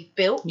relationship we've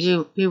built.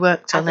 You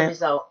worked on it. As a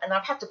result. And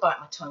I've had to bite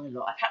my tongue a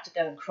lot. I've had to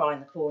go and cry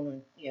in the corner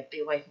and be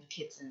away from the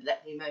kids and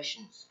let the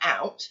emotions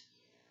out.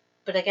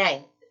 But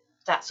again,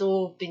 that's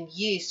all been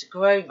used to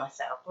grow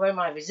myself, grow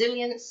my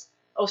resilience.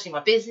 Obviously, my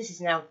business is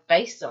now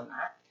based on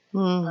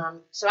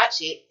that. So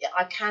actually,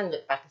 I can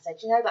look back and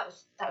say, that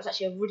was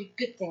actually a really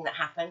good thing that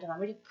happened, and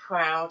I'm really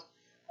proud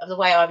of the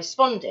way I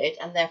responded,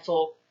 and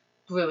therefore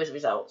grew as a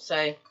result.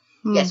 So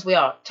yes, we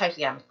are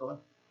totally amicable.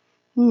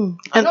 I'm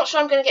not sure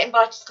I'm going to get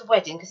invited to the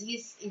wedding, because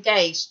he's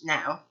engaged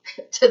now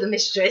to the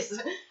mistress.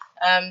 But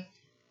I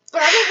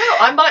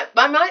don't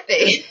know. I might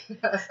be.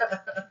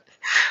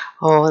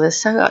 Oh, there's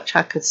so much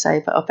I could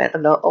say, but I better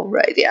not on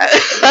radio.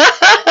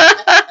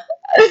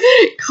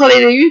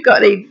 Colin, have you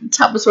got any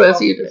tubs worth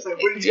of you? I was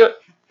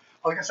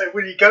going to say,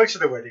 will you go to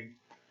the wedding?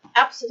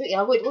 Absolutely,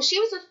 I would. Well, she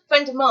was a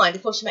friend of mine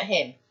before she met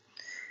him.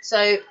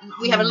 So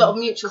we have a lot of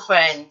mutual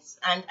friends.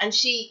 And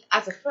she,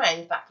 as a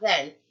friend back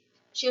then,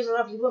 she was a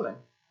lovely woman.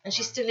 And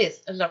she still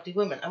is a lovely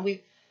woman. And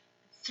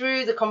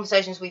through the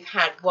conversations we've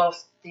had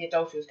whilst the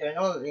adultery was going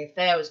on and the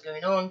affair was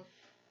going on,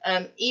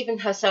 even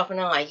herself and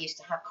I used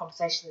to have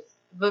conversations,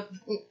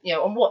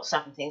 on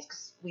WhatsApp and things,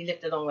 because we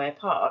lived a long way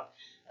apart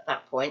at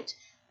that point.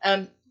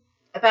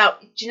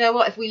 about, do you know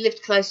what, if we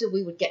lived closer,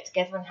 we would get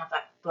together and have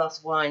that glass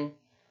of wine,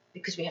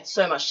 because we had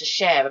so much to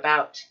share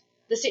about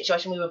the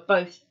situation we were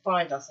both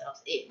find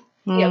ourselves in.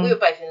 We were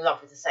both in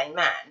love with the same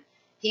man.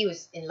 He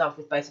was in love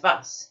with both of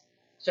us.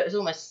 So it was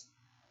almost,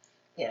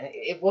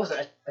 it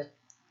wasn't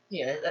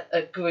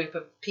a group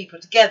of people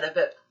together,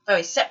 but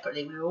very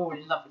separately, we were all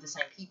in love with the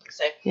same people.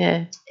 So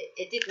it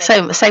did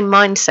make same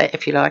mindset,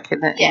 if you like,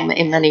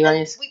 in many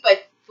ways. We both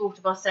thought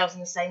of ourselves in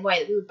the same way,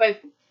 that we were both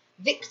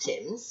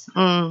victims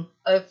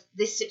of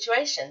this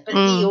situation. But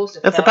he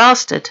also of the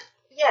bastard.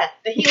 Yeah,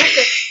 but he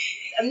also,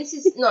 and this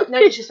is no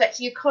disrespect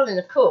to you, Colin,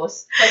 of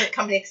course, present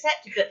company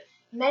accepted, but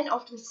men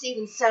often see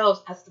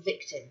themselves as the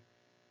victim,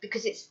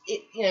 because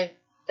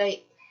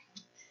they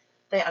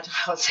I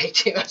can't say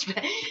too much,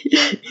 but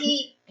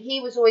he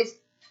was always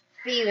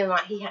feeling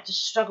like he had to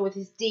struggle with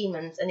his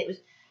demons, and it was,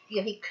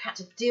 he had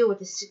to deal with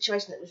this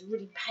situation that was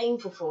really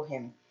painful for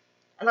him.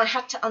 And I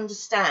had to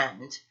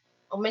understand,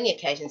 on many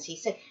occasions he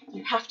said,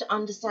 you have to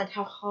understand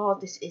how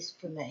hard this is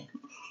for me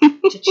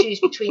to choose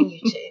between you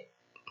two.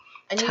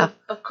 And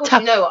of course,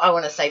 you know what I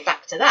want to say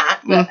back to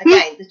that, but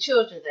again, the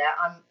children are there,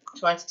 I'm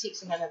trying to teach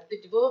them how to have a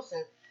good divorce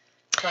and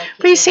try and keep.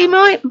 But you see,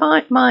 my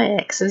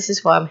ex, and this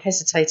is why I'm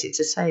hesitating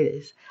to say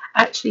this,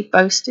 actually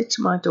boasted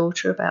to my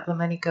daughter about the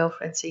many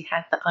girlfriends he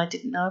had that I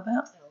didn't know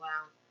about. Oh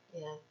wow,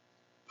 yeah.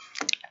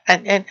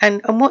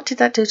 And what did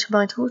that do to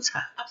my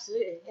daughter?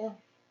 Absolutely, yeah.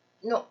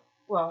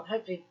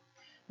 Hopefully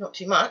not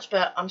too much,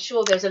 but I'm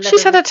sure there's a level.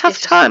 She's had a tough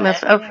time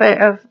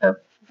of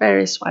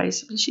various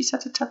ways. She's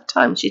had a tough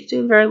time. She's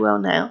doing very well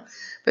now,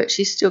 but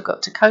she's still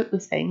got to cope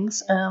with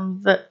things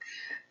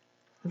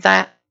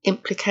that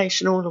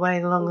implication all the way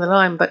along the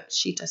line. But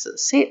she doesn't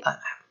see it like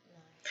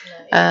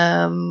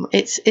that. No,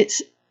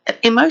 it's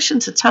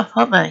emotions are tough,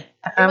 aren't they?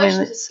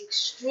 Emotions are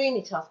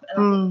extremely tough, and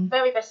I think the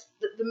very best.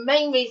 The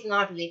main reason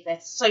I believe they're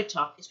so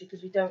tough is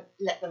because we don't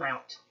let them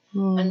out.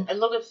 And a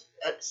lot of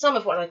some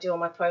of what I do on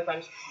my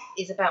programs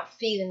is about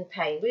feeling the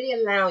pain. Really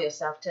allow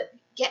yourself to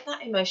get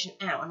that emotion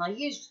out. And I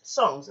use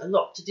songs a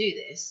lot to do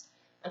this,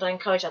 and I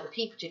encourage other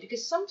people to,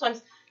 because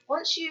sometimes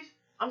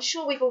I'm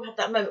sure we've all had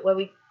that moment where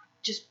we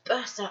just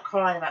burst out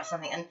crying about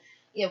something, and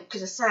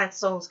because a sad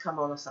song's come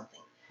on or something,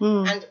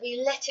 and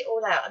we let it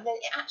all out, and then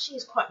it actually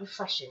is quite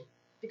refreshing,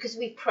 because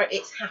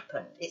it's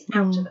happened, it's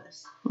out of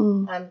us,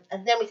 and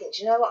then we think,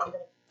 do you know what, I'm going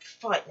to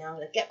fight now. I'm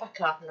going to get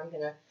back up, and I'm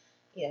going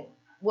to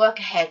work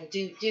ahead and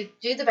do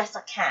the best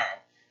I can,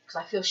 because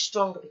I feel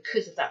stronger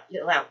because of that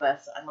little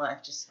outburst that I might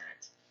have just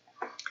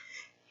had.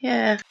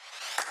 Yeah.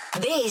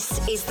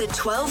 This is the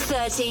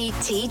 12:30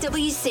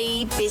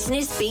 TWC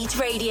Business Beat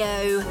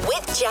Radio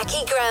with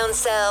Jackie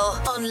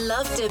Groundsell on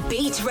Love to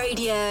Beat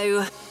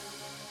Radio.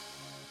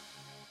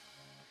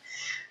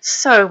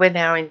 So we're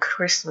now in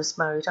Christmas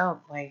mode,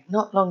 aren't we?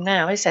 Not long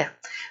now, is it?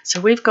 So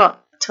we've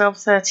got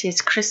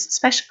 12:30's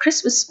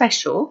Christmas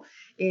special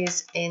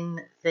is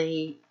in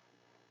the.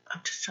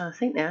 I'm just trying to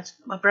think now.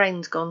 My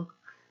brain's gone.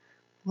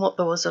 What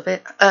there was of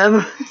it.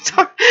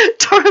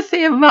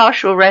 Dorothy and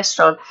Marshall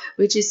Restaurant,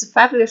 which is a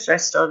fabulous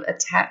restaurant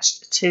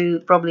attached to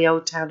Bromley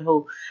Old Town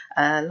Hall.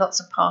 Lots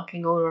of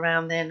parking all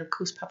around there, and of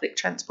course public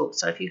transport.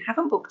 So if you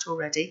haven't booked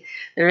already,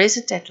 there is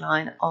a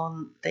deadline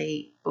on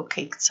the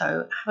booking.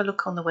 So have a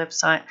look on the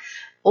website,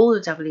 all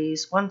the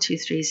W's,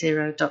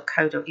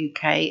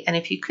 1230.co.uk, and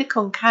if you click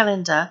on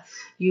calendar,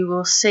 you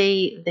will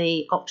see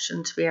the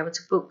option to be able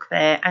to book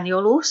there, and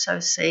you'll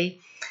also see,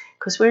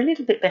 because we're a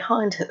little bit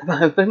behind at the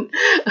moment,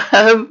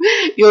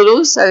 you'll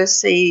also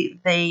see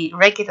the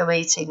regular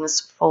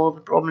meetings for the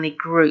Bromley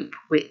group,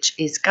 which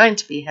is going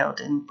to be held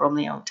in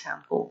Bromley Old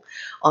Town Hall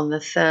on the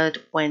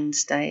third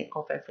Wednesday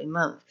of every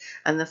month.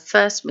 And the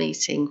first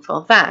meeting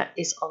for that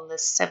is on the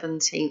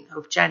 17th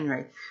of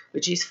January,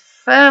 which is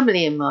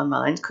firmly in my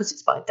mind because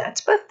it's my dad's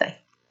birthday.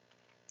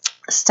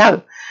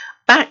 So,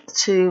 back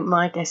to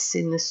my guests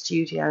in the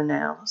studio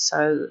now.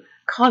 So,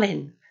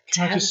 Colin.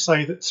 Can I just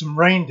say that some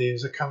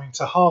reindeers are coming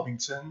to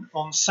Harvington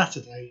on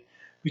Saturday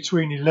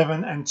between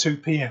 11 and 2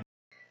 p.m.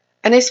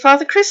 And is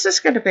Father Christmas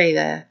going to be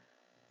there?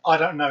 I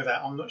don't know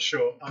that. I'm not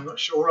sure.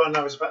 All I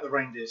know is about the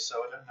reindeers,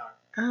 so I don't know.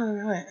 Oh,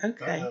 right.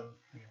 Okay. But,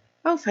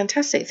 Oh,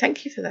 fantastic.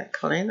 Thank you for that,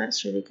 Colin.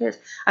 That's really good.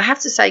 I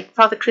have to say,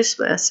 Father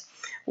Christmas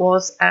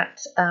was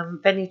at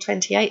Benny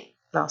 28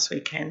 last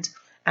weekend,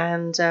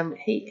 and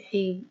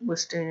he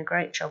was doing a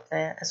great job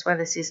there, as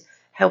well as his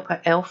helper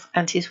elf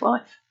and his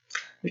wife,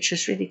 which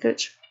was really good.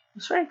 It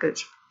was very good.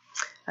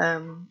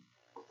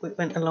 We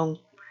went along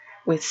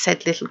with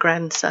said little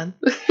grandson.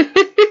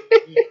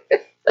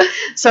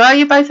 So are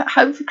you both at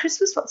home for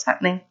Christmas? What's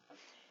happening?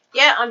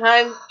 Yeah, I'm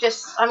home. I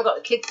haven't got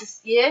the kids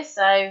this year,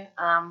 so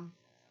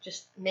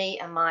just me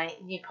and my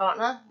new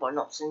partner. Well,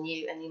 not so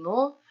new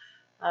anymore.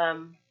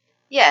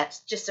 It's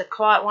just a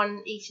quiet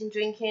one, eating,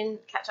 drinking,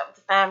 catch up with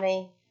the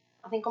family,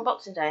 I think on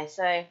Boxing Day.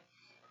 So,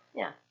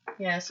 yeah.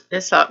 Yes,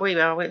 it's like we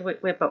are.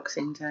 We're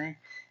Boxing Day.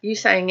 You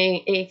saying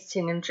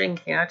eating and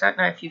drinking, I don't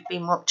know if you've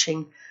been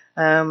watching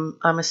I'm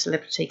a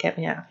Celebrity, Get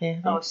Me Out of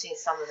Here. Oh, I've seen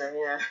some of them,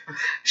 yeah.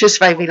 Just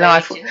made me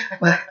laugh.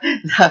 Well,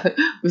 No,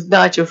 with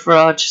Nigel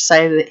Farage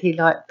saying that he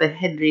liked the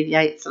Henry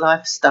VIII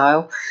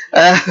lifestyle.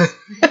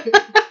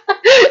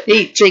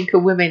 Eat, drink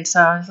and women,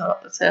 so I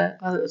thought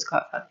it was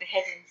quite fun.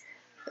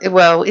 Beheadings.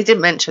 Well, he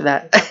didn't mention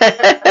that.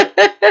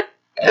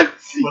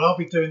 Well, I'll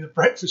be doing the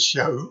breakfast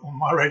show on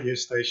my radio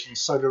station,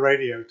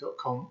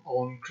 solarradio.com,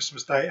 on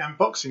Christmas Day and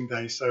Boxing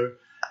Day. So,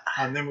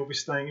 and then we'll be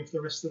staying in for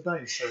the rest of the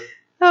day. So,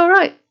 All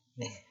right.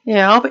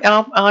 Yeah,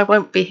 I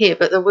won't be here,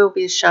 but there will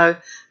be a show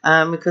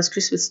because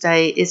Christmas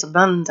Day is a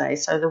Monday,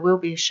 so there will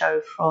be a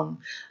show from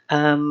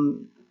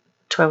 12:30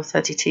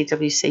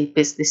 TWC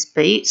Business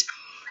Beat,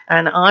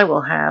 and I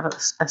will have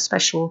a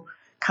special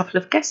couple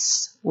of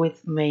guests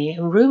with me.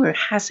 And rumour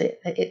has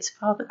it that it's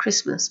Father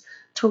Christmas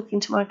talking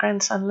to my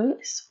grandson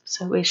Lewis,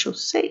 so we shall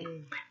see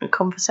a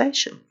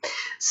conversation.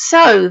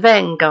 So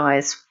then,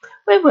 guys,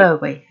 where were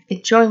we?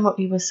 Enjoying what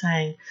you were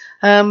saying.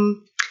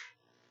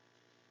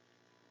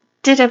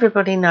 Did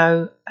everybody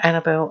know,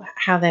 Annabelle,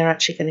 how they're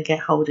actually going to get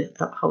hold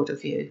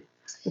of you?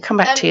 We'll come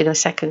back to you in a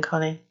second,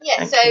 Connie. Yeah,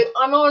 Thank so you.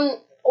 I'm on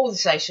all the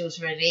socials,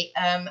 really.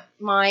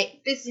 My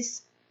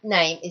business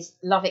name is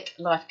Lovick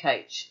Life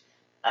Coach,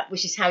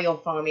 which is how you'll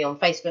find me on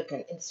Facebook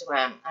and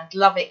Instagram. And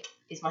Lovick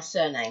is my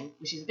surname,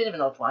 which is a bit of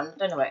an odd one. I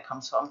don't know where it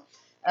comes from.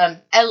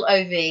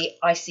 Lovick.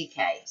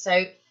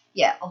 So,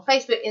 yeah, on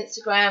Facebook,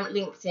 Instagram,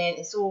 LinkedIn,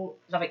 it's all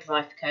Lovick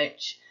Life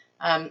Coach.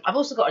 I've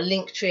also got a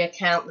Linktree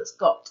account that's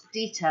got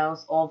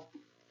details of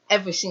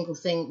every single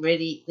thing,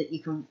 really, that you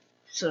can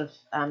sort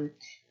of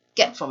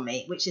get from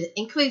me, which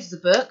includes the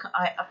book.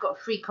 I've got a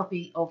free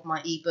copy of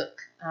my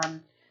ebook.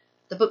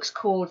 The book's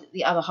called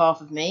The Other Half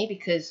of Me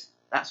because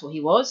that's what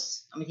he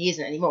was. I mean, he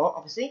isn't anymore,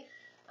 obviously.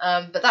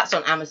 But that's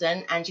on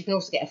Amazon, and you can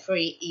also get a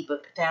free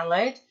ebook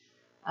download.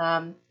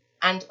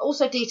 And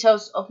also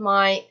details of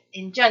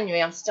in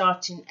January, I'm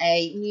starting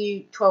a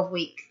new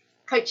 12-week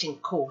coaching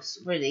course,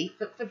 really,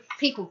 for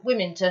people,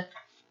 women, to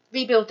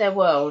rebuild their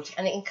world.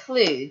 And it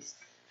includes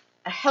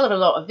a hell of a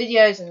lot of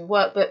videos and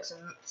workbooks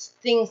and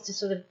things to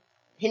sort of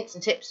hints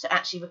and tips to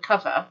actually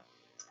recover,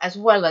 as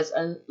well as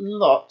a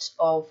lot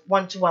of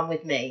one-to-one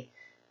with me,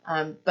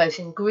 both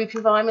in group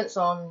environments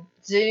on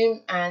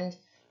Zoom and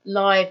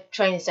live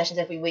training sessions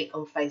every week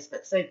on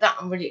Facebook. So that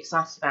I'm really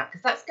excited about,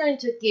 because that's going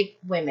to give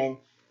women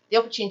the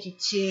opportunity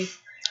to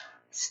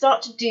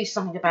start to do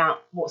something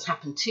about what's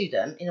happened to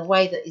them in a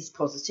way that is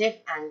positive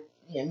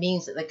and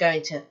means that they're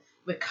going to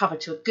recover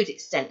to a good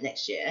extent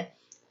next year,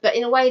 but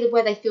in a way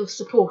where they feel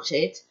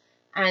supported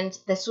and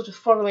they're sort of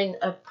following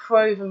a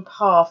proven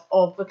path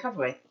of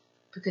recovery,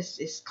 because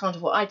it's kind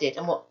of what I did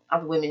and what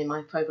other women in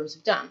my programs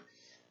have done.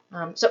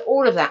 So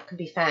all of that can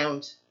be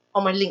found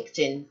on my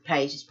LinkedIn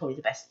page. Is probably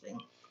the best thing.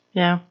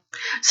 Yeah.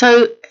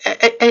 So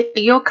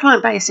your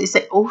client base, is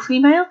it all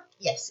female?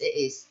 Yes, it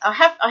is. I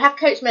have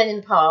coached men in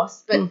the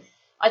past, but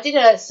I did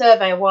a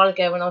survey a while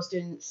ago when I was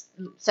doing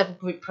several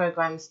group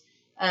programs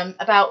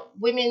about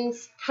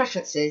women's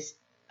preferences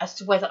as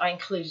to whether I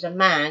included a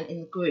man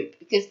in the group,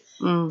 because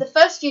the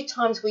first few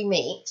times we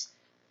meet,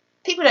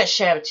 people don't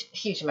share a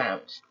huge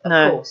amount.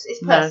 Of course,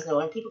 it's personal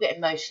and people get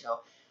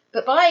emotional.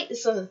 But by the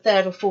sort of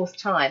third or fourth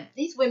time,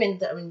 these women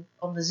that are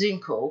on the Zoom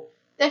call,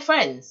 they're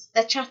friends,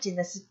 they're chatting,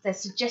 they're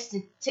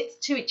suggesting tips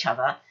to each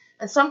other,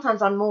 and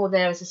sometimes I'm more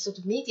there as a sort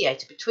of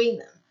mediator between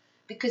them,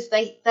 because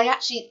they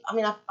actually, I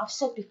mean, I've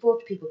said before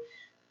to people,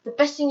 the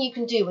best thing you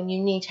can do when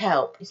you need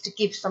help is to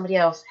give somebody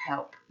else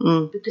help,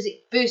 because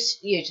it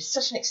boosts you to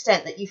such an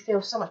extent that you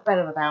feel so much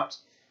better about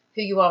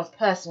who you are as a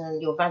person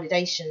and your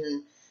validation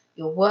and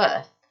your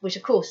worth, which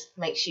of course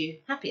makes you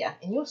happier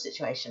in your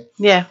situation.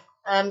 Yeah.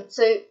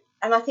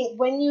 And I think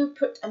when you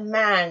put a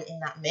man in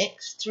that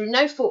mix through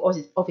no fault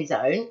of his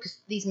own, because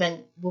these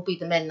men will be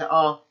the men that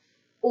are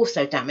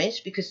also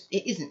damaged, because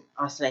it isn't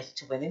isolated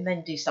to women,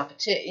 men do suffer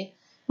too.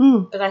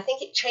 But I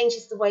think it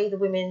changes the way the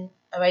women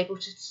are able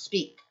to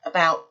speak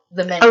about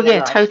the men. Oh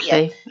yeah,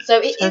 totally. Yeah. So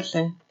it is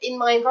in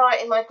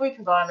my group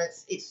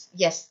environments. It's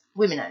yes,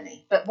 women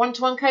only. But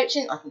one-to-one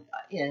coaching, I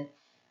can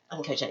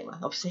coach anyone,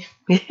 obviously.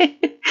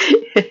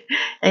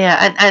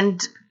 Yeah,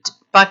 and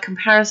by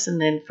comparison,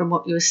 then, from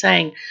what you were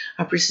saying,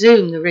 I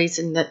presume the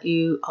reason that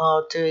you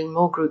are doing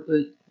more group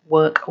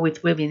work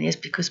with women is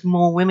because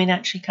more women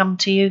actually come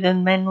to you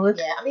than men would.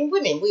 Yeah, I mean,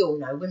 women, we all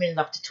know women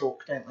love to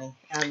talk, don't we?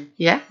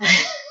 Yeah,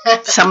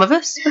 some of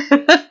us.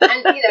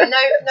 And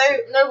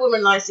no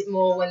woman likes it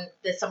more when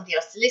there's somebody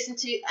else to listen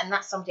to, and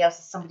that somebody else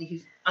is somebody who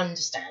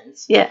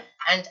understands. Yeah.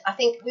 And I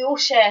think we all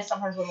share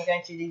sometimes when we're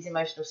going through these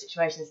emotional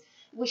situations.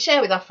 We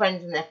share with our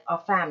friends and our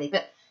family,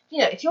 but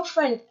if your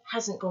friend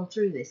hasn't gone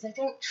through this, they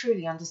don't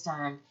truly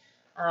understand.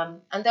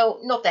 And they'll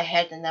nod their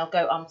head and they'll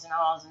go ums and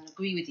ahs and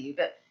agree with you.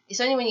 But it's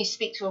only when you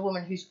speak to a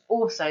woman who's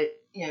also,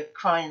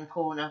 crying in the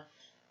corner,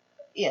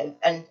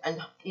 and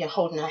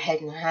holding her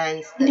head in her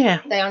hands,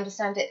 that they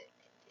understand it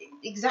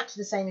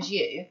exactly the same as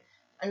you.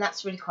 And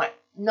that's really quite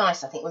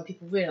nice, I think, when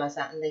people realise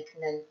that, and they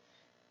can then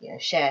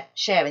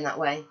share in that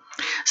way.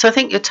 So I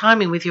think your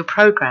timing with your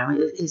programme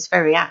is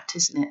very apt,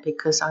 isn't it?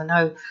 Because I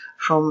know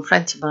from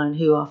friends of mine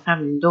who are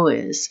family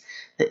lawyers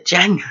that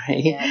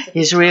January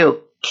is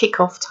real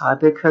kick-off time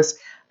because,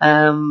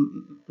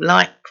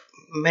 like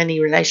many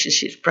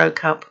relationships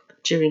broke up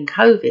during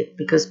COVID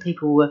because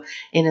people were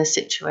in a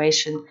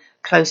situation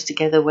close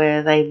together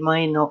where they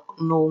may not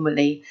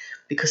normally,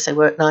 because they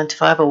work 9 to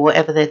 5 or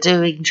whatever they're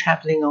doing,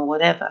 travelling or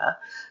whatever.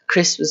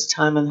 Christmas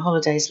time and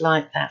holidays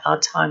like that are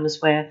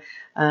times where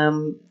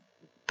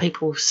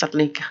people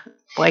suddenly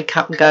wake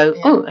up and go,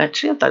 oh,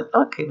 actually, I don't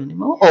like him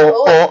anymore,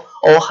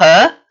 or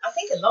her. I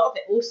think a lot of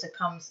it also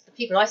comes, the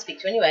people I speak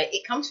to anyway,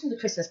 it comes from the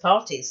Christmas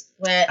parties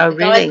where the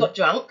guys got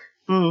drunk,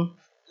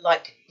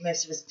 like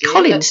most of us do.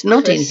 Colin's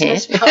nodding here.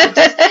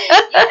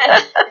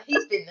 Yeah,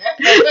 he's been there.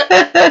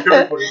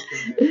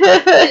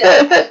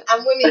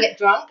 And women get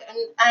drunk,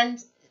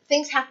 and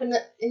things happen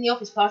in the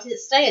office party that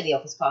stay at the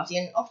office party,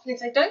 and often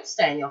if they don't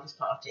stay in the office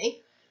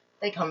party,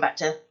 they come back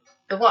to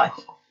the wife,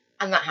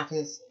 and that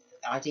happens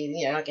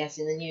ideally, I guess,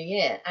 in the new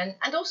year. And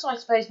also, I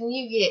suppose,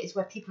 New Year is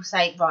where people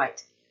say, right,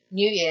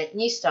 new year,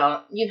 new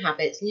start, new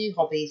habits, new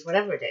hobbies,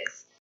 whatever it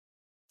is.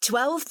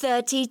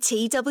 12:30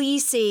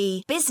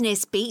 TWC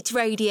Business Beat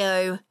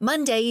Radio.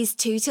 Mondays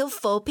 2 till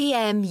 4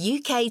 p.m.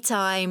 UK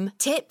time.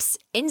 Tips,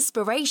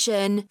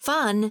 inspiration,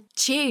 fun,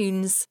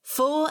 tunes.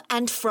 For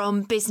and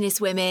from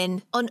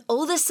businesswomen. On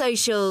all the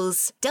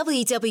socials.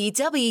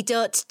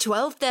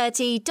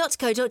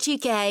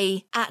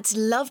 www.1230.co.uk. At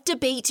Love to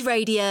Beat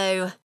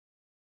Radio.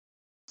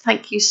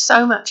 Thank you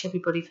so much,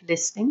 everybody, for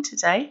listening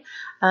today.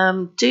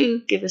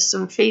 Do give us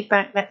some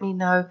feedback. Let me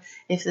know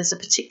if there's a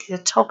particular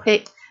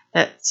topic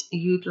that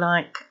you'd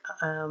like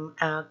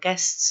our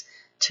guests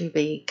to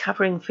be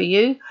covering for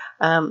you.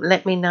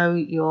 Let me know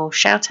your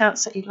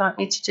shout-outs that you'd like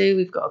me to do.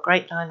 We've got a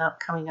great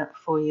lineup coming up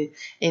for you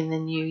in the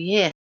new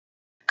year.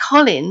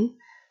 Colin,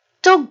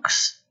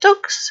 dogs.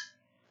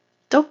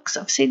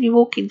 I've seen you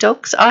walking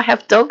dogs. I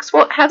have dogs.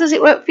 How does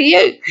it work for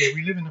you? Yeah,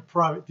 we live in a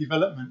private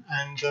development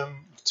and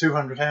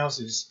 200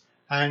 houses,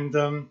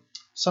 and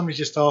somebody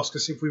just asked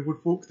us if we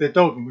would walk their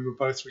dog, and we were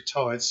both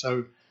retired,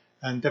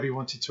 and Debbie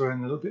wanted to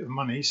earn a little bit of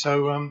money,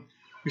 so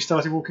we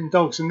started walking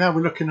dogs, and now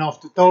we're looking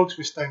after dogs.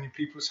 We're staying in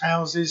people's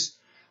houses,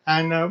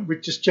 and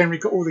we've just generally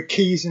got all the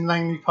keys in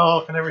Langley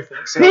Park and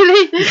everything. So,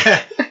 really?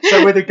 Yeah.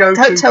 So we're the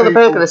go-to. Don't tell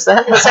people. The burglars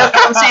that. They'll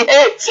come see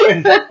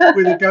it.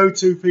 We're the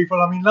go-to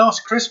people. I mean,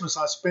 last Christmas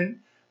I spent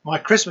my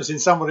Christmas in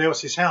somebody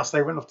else's house.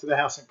 They went off to their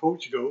house in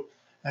Portugal,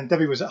 and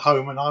Debbie was at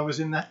home, and I was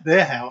in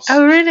their house.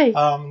 Oh, really?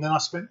 Then I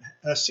spent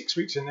 6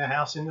 weeks in their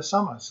house in the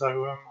summer.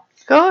 So,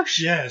 gosh.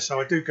 Yeah, so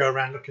I do go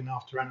around looking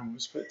after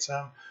animals. But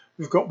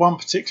we've got one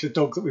particular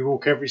dog that we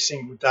walk every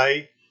single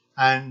day,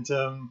 and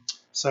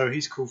so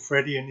he's called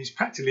Freddie, and he's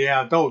practically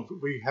our dog,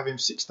 but we have him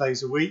 6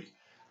 days a week.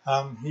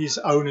 His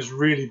owner's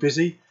really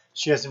busy.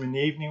 She has him in the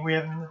evening, we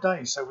have him in the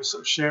day. So we're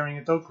sort of sharing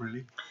a dog,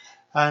 really.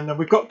 And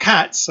we've got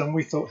cats, and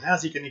we thought,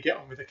 how's he going to get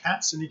on with the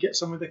cats? And he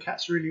gets on with the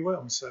cats really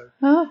well. So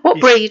what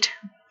breed?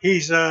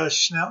 He's a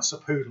Schnauzer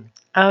poodle.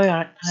 Oh,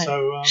 right.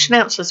 So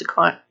Schnauzers are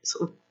quite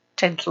sort of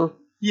gentle.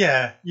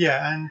 Yeah,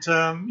 and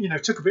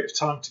took a bit of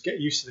time to get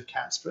used to the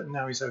cats, but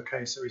now he's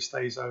okay, so he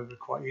stays over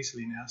quite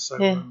easily now. So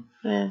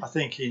I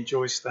think he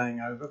enjoys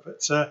staying over.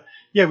 But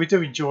we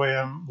do enjoy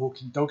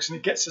walking dogs, and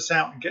it gets us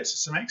out and gets us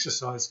some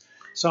exercise.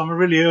 So I'm a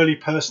really early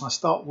person. I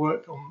start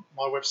work on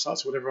my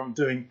websites, whatever I'm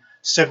doing,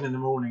 7 in the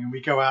morning, and we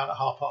go out at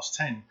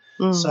 10:30.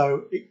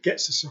 So it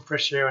gets us some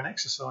fresh air and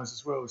exercise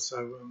as well.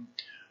 So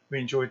we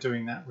enjoy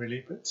doing that,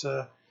 really. But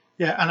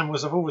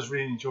animals, I've always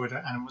really enjoyed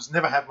animals.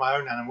 Never had my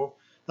own animal.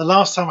 The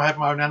last time I had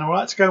my own animal, I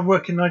had to go and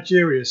work in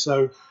Nigeria,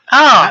 so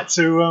I had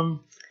to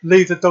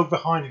leave the dog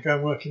behind and go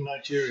and work in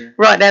Nigeria.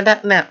 Right, now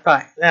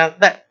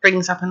that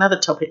brings up another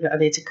topic that I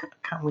need to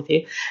come with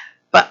you.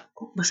 But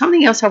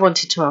something else I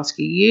wanted to ask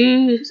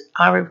you.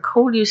 I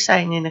recall you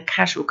saying in a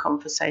casual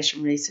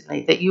conversation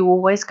recently that you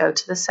always go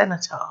to the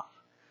cenotaph.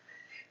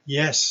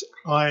 Yes,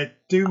 I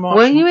do.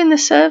 Were you in the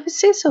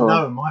services? Or?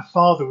 No, my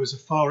father was a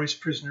Far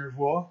East prisoner of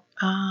war.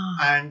 Oh.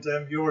 And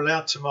you're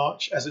allowed to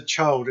march as a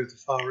child of the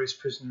Far East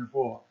prisoner of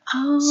war.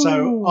 Oh.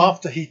 So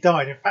after he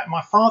died, in fact,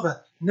 my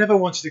father never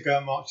wanted to go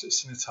and march at the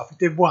cenotaph. He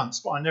did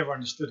once, but I never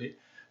understood it.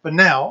 But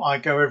now I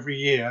go every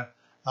year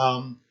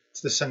to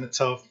the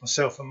cenotaph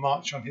myself and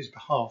march on his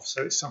behalf.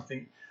 So it's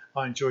something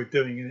I enjoy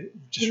doing, and it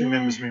just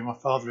remembers me and my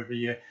father every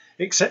year.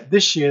 Except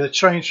this year, the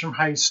trains from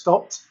Hayes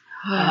stopped,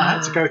 and I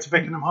had to go to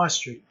Beckenham High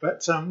Street.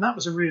 But that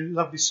was a really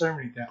lovely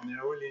ceremony down there.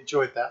 I really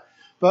enjoyed that.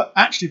 But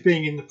actually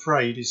being in the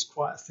parade is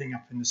quite a thing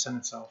up in the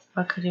cenotaph.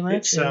 I could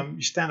imagine.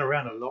 You stand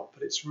around a lot,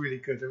 but it's really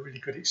good, a really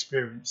good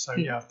experience. So,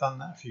 I've done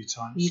that a few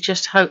times. You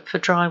just hope for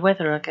dry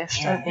weather, I guess,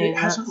 don't you? It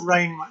hasn't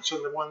rained much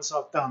on the ones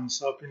I've done,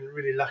 so I've been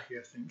really lucky,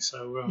 I think.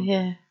 So,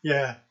 yeah.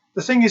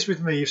 The thing is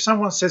with me, if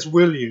someone says,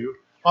 will you,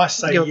 I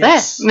say You're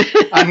yes. There.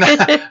 and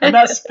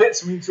that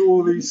gets me into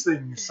all these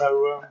things.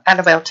 So,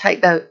 Annabelle,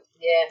 take note.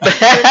 Yeah. I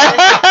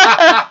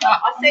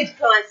say to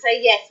clients,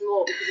 say yes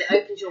more because it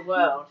opens your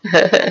world.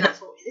 And that's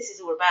what this is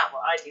all about,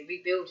 what I do,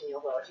 rebuilding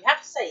your world. You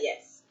have to say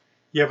yes.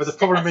 Yeah, but the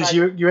problem is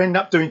you end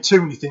up doing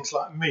too many things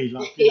like me.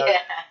 Like, you know,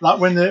 like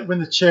when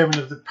the chairman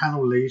of the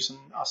panel leaves, and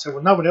I say,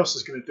 well, no one else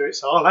is going to do it,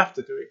 so I'll have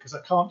to do it because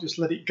I can't just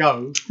let it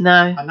go.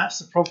 No. And that's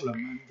the problem,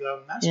 and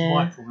that's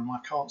my problem. I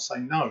can't say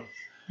no.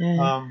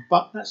 Yeah.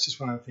 But that's just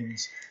one of the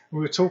things. We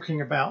were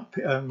talking about,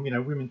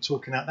 women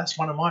talking out. That's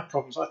one of my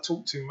problems. I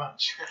talk too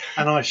much,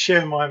 and I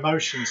share my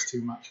emotions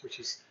too much, which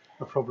is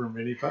a problem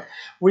really. But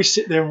we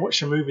sit there and watch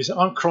the movies.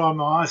 I'm crying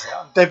my eyes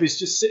out, and Debbie's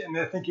just sitting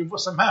there thinking,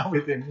 "What's the matter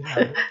with him?" You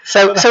know?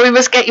 So we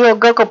must get you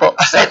on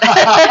Gogglebox then.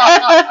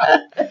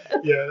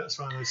 Yeah, that's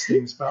one of those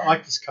things. But I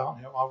just can't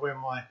help. I wear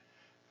my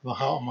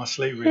heart on my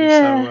sleeve really.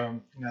 Yeah.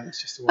 So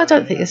that's just the way. I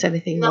don't think there's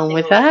anything wrong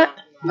with that.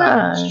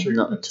 No, true,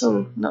 not at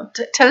all.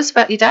 Tell us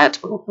about your dad.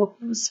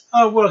 What was...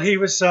 Oh well, he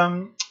was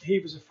a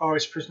Far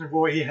East prisoner of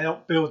war. He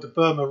helped build the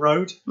Burma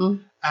Road,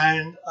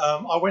 and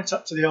I went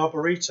up to the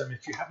Arboretum.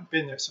 If you haven't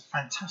been there, it's a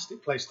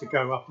fantastic place to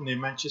go up near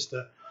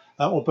Manchester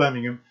or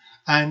Birmingham.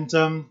 And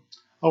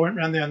I went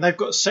round there, and they've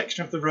got a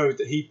section of the road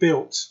that he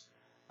built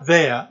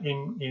there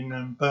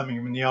in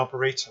Birmingham in the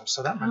Arboretum.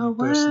 So that made me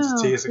burst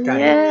into tears again.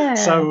 Yeah.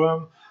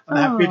 So. And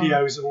they have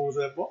videos of all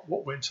the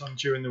what went on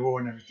during the war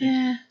and everything.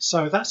 Yeah.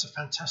 So that's a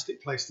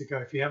fantastic place to go.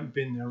 If you haven't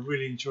been there, I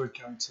really enjoyed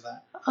going to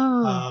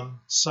that.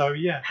 So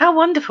yeah. How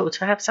wonderful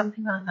to have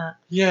something like that.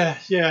 Yeah,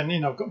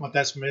 and I've got my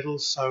dad's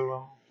medals,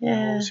 so I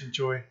always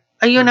enjoy.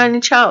 Are you an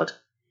only child?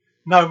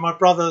 No, my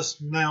brother's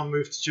now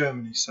moved to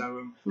Germany,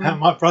 so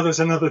my brother's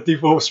another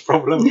divorce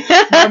problem.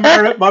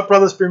 My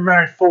brother's been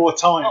married 4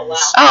 times. Oh, wow.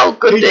 Oh,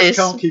 goodness. He just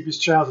can't keep his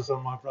trousers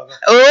on, my brother.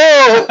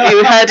 Oh,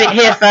 you heard it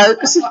here,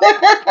 folks.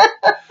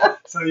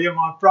 So, yeah,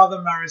 my brother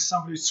married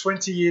somebody who's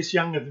 20 years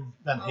younger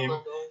than him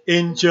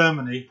in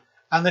Germany,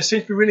 and they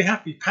seem to be really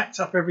happy. Packed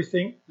up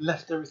everything,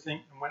 left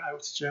everything, and went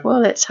over to Germany. Well,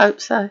 let's hope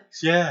so.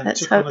 Yeah, and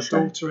took on a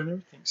daughter and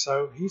everything,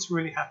 so he's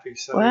really happy.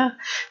 So, well,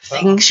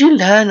 things you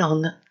learn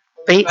on Love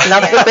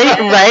the Beat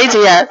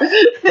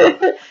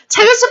Radio.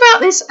 Tell us about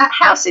this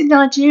house in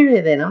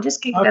Nigeria then. I'm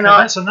just keeping an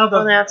eye that's another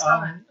on our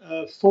time.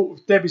 Fault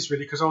of Debbie's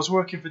really, because I was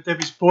working for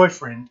Debbie's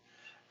boyfriend,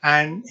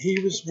 and he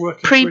was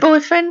working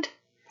pre-boyfriend.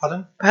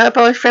 Pardon? Her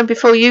boyfriend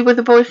before you were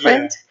the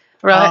boyfriend.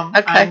 Yeah. Right.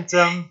 Okay.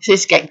 And, this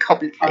is getting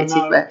complicated.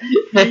 But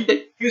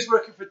he was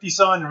working for a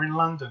designer in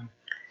London,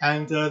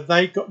 and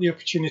they got the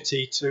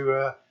opportunity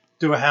to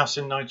do a house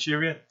in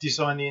Nigeria,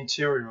 design the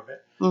interior of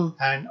it,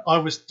 and I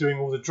was doing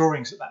all the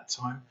drawings at that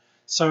time.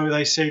 So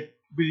they said,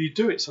 will you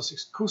do it? So I said,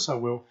 of course I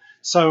will.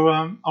 So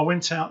I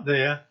went out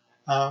there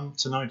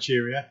to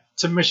Nigeria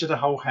to measure the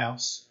whole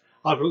house.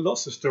 I've got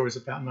lots of stories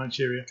about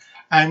Nigeria.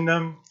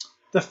 And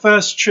the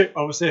first trip,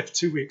 I was there for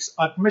 2 weeks.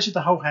 I'd measured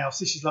the whole house.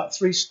 This is like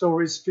 3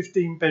 stories,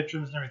 15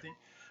 bedrooms and everything.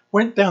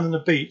 Went down on the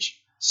beach.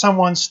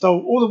 Someone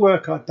stole all the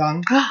work I'd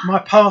done, my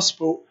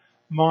passport,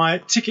 my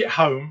ticket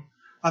home.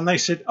 And they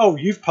said, oh,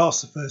 you've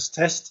passed the first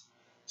test.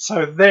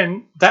 So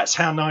then that's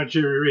how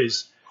Nigeria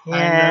is.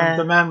 Yeah. And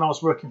the man I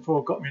was working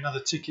for got me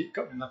another ticket,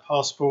 got me another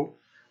passport.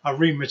 I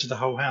remeasured the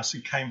whole house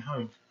and came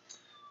home.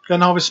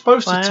 Then I was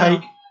supposed to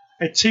take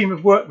a team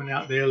of workmen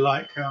out there,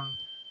 like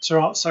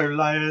terrazzo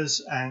layers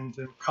and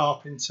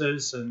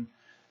carpenters and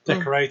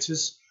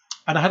decorators.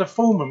 And I had a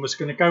foreman was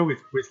going to go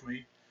with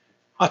me.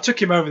 I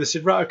took him over. They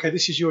said, right, okay,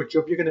 this is your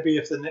job. You're going to be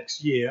here for the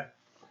next year.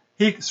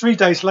 3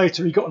 days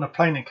later, he got on a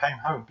plane and came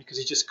home because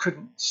he just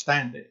couldn't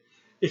stand it.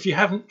 If you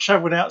haven't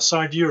travelled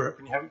outside Europe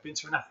and you haven't been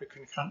to an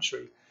African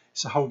country,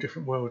 it's a whole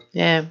different world.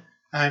 Yeah.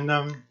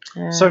 And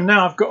so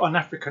now I've got an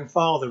African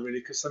father, really,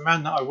 because the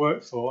man that I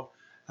work for,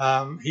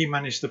 he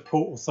managed the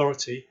Port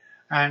Authority,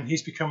 and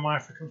he's become my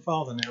African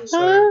father now.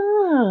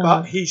 So,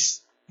 but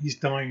he's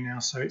dying now,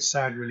 so it's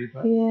sad, really.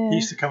 But he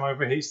used to come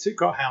over. He's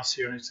got a house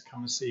here, and I used to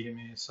come and see him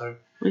here. So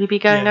will you be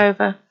going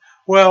over?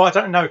 Well, I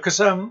don't know, because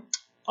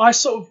I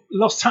sort of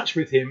lost touch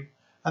with him,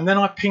 and then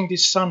I pinged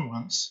his son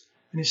once,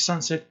 and his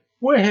son said,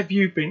 "Where have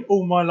you been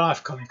all my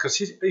life, Colin?" Because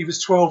he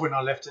was 12 when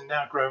I left, and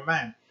now a grown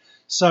man.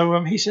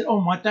 So he said, "Oh,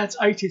 my dad's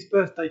 80th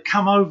birthday,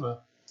 come over."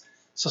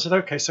 So I said,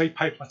 "Okay." So he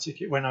paid my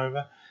ticket, went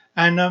over,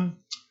 and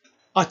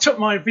I took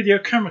my video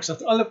camera because I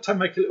thought I'd love to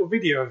make a little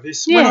video of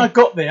this. Yeah. When I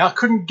got there, I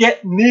couldn't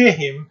get near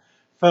him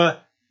for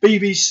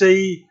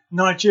BBC,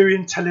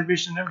 Nigerian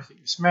television, and everything.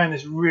 This man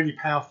is really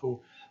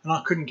powerful, and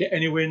I couldn't get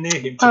anywhere near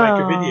him to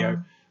make a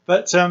video.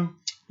 But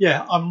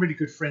yeah, I'm really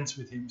good friends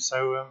with him.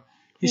 So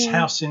his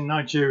house in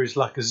Nigeria is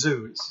like a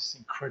zoo. It's just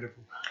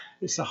incredible.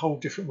 It's a whole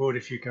different world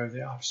if you go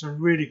there. I have some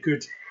really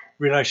good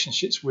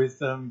relationships with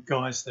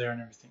guys there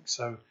and everything,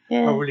 so I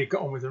really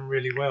got on with them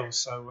really well.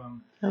 So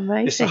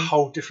amazing. It's a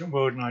whole different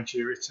world,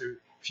 Nigeria, too.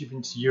 If you've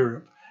been to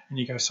Europe and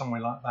you go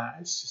somewhere like that,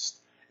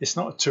 it's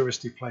not a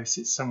touristy place.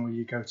 It's somewhere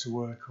you go to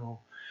work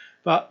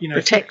but you know,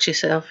 protect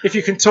yourself. If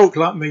you can talk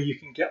like me, you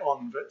can get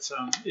on. But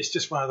it's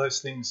just one of those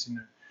things, you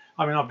know.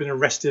 I mean, I've been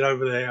arrested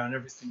over there and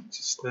everything.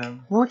 Just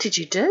what did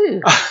you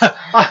do?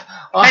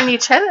 Can you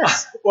tell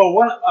us? Well,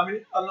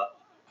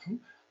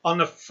 on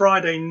a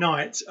Friday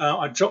night,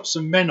 I dropped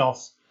some men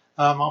off.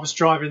 I was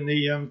driving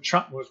the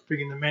truck, was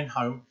bringing the men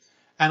home,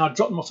 and I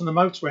dropped them off on the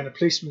motorway, and a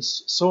policeman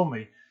saw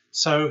me.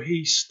 So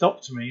he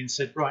stopped me and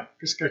said, right,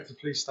 let's go to the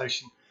police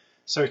station.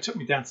 So he took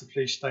me down to the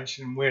police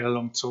station and we had a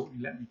long talk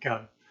and let me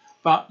go.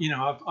 But,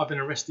 I've been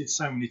arrested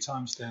so many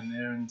times down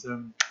there, and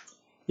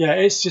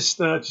it's just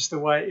the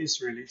way it is,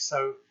 really.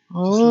 So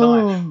just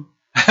life.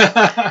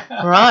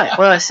 Right.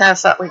 Well, it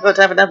sounds like we've got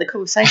to have another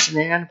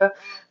conversation here, Annabelle.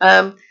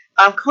 I'm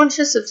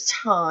conscious of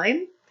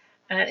time,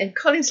 and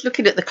Colin's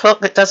looking at the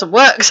clock that doesn't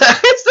work. So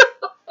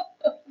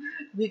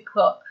we've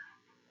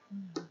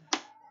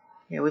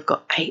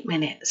got 8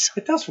 minutes.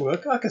 It does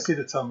work. I can see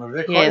the time over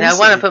there. Yeah. No,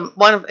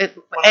 one of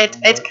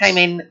Ed came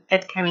in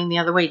the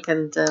other week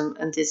and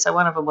did, so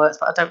one of them works,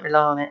 but I don't rely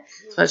on it.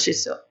 So it's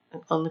just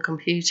on the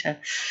computer.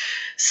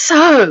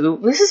 So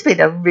this has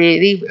been a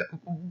really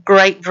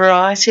great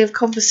variety of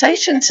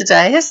conversation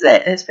today, hasn't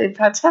it? It's been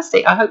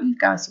fantastic. I hope you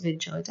guys have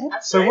enjoyed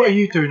it. So what are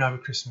you doing over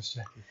Christmas,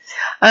 Jackie?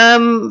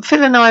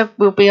 Phil and I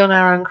will be on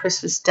our own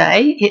Christmas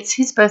Day. It's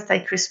his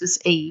birthday Christmas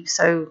Eve,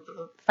 so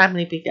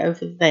family will be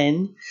over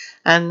then,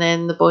 and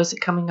then the boys are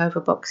coming over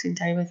Boxing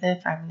Day with their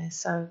families,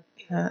 so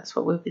that's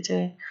what we'll be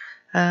doing.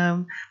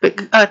 But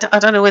I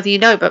don't know whether you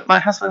know, but my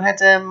husband had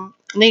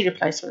knee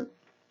replacement.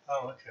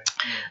 Oh, okay.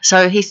 Yeah.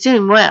 So he's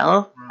doing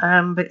well,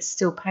 but it's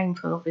still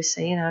painful,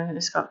 obviously.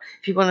 It's got.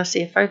 If you want to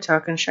see a photo, I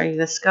can show you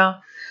the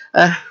scar.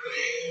 Not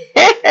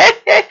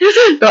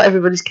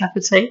everybody's cup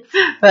of tea,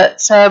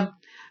 but so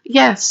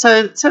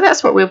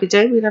that's what we'll be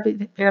doing. We'll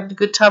be having a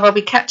good time. I'll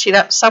be catching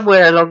up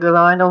somewhere along the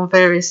line on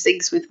various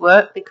things with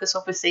work, because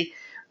obviously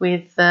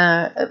with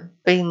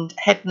being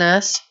head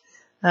nurse,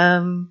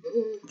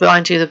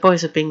 mind you, the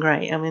boys have been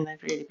great. I mean,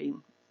 they've really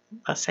been.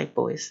 I say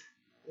boys.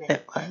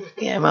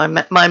 Yeah,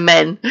 my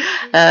men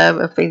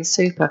have been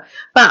super.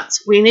 But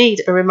we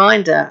need a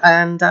reminder,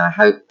 and I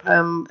hope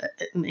in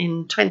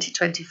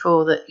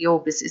 2024 that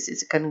your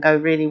businesses are going to go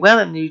really well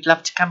and you'd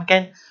love to come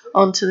again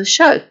onto the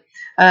show.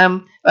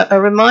 A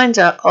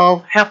reminder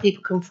of how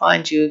people can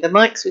find you. The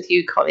mic's with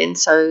you, Colin,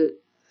 so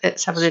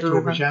let's have a little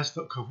reminder.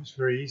 Strawberryjazz.com, it's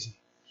very easy.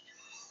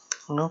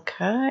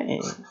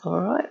 Okay, all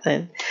right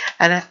then.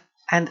 And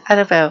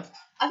Annabelle?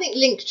 I think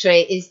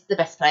Linktree is the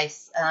best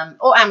place,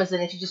 or Amazon.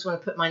 If you just want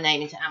to put my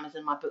name into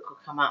Amazon, my book will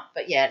come up.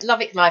 But yeah,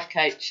 Lovick Life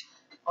Coach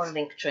on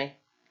Linktree.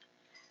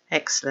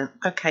 Excellent.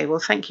 Okay, well,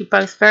 thank you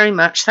both very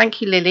much. Thank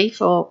you, Lily,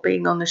 for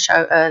being on the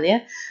show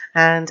earlier,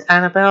 and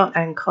Annabelle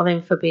and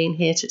Colin for being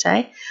here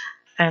today.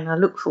 And I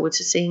look forward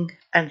to seeing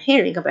and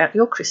hearing about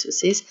your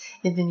Christmases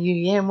in the new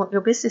year and what your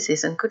business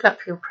is. And good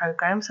luck for your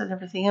programs and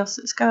everything else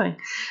that's going.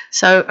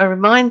 So a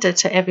reminder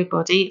to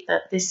everybody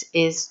that this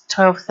is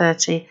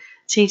 12:30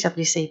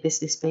 TWC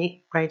Business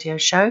Beat radio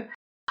show.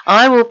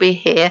 I will be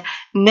here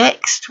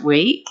next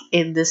week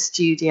in the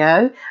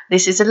studio.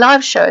 This is a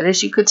live show, and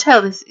as you could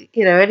tell, this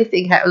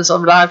anything happens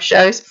on live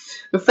shows.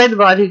 A friend of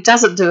mine who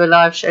doesn't do a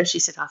live show, she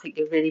said, "I think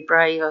you're really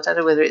brave." I don't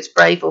know whether it's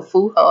brave or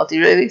foolhardy,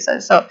 really. So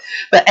it's not.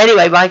 But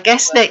anyway, my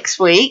guest next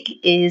week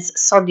is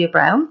Sonia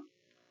Brown.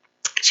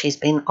 She's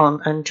been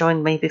on and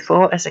joined me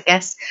before as a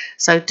guest,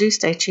 so do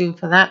stay tuned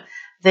for that.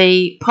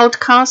 The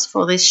podcast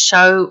for this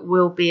show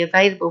will be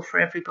available for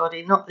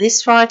everybody, not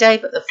this Friday,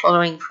 but the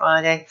following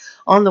Friday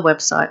on the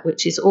website,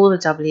 which is all the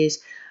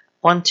W's,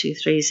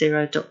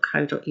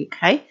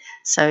 1230.co.uk.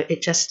 So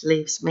it just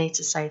leaves me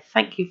to say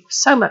thank you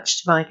so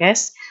much to my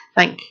guests.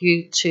 Thank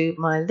you to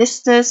my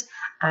listeners,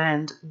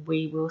 and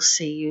we will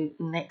see you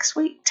next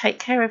week. Take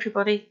care,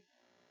 everybody.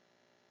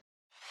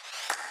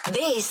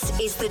 This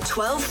is the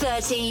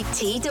 12:30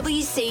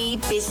 TWC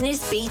Business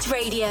Beat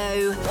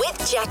Radio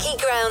with Jackie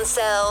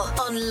Groundsell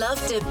on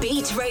Love to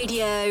Beat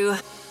Radio.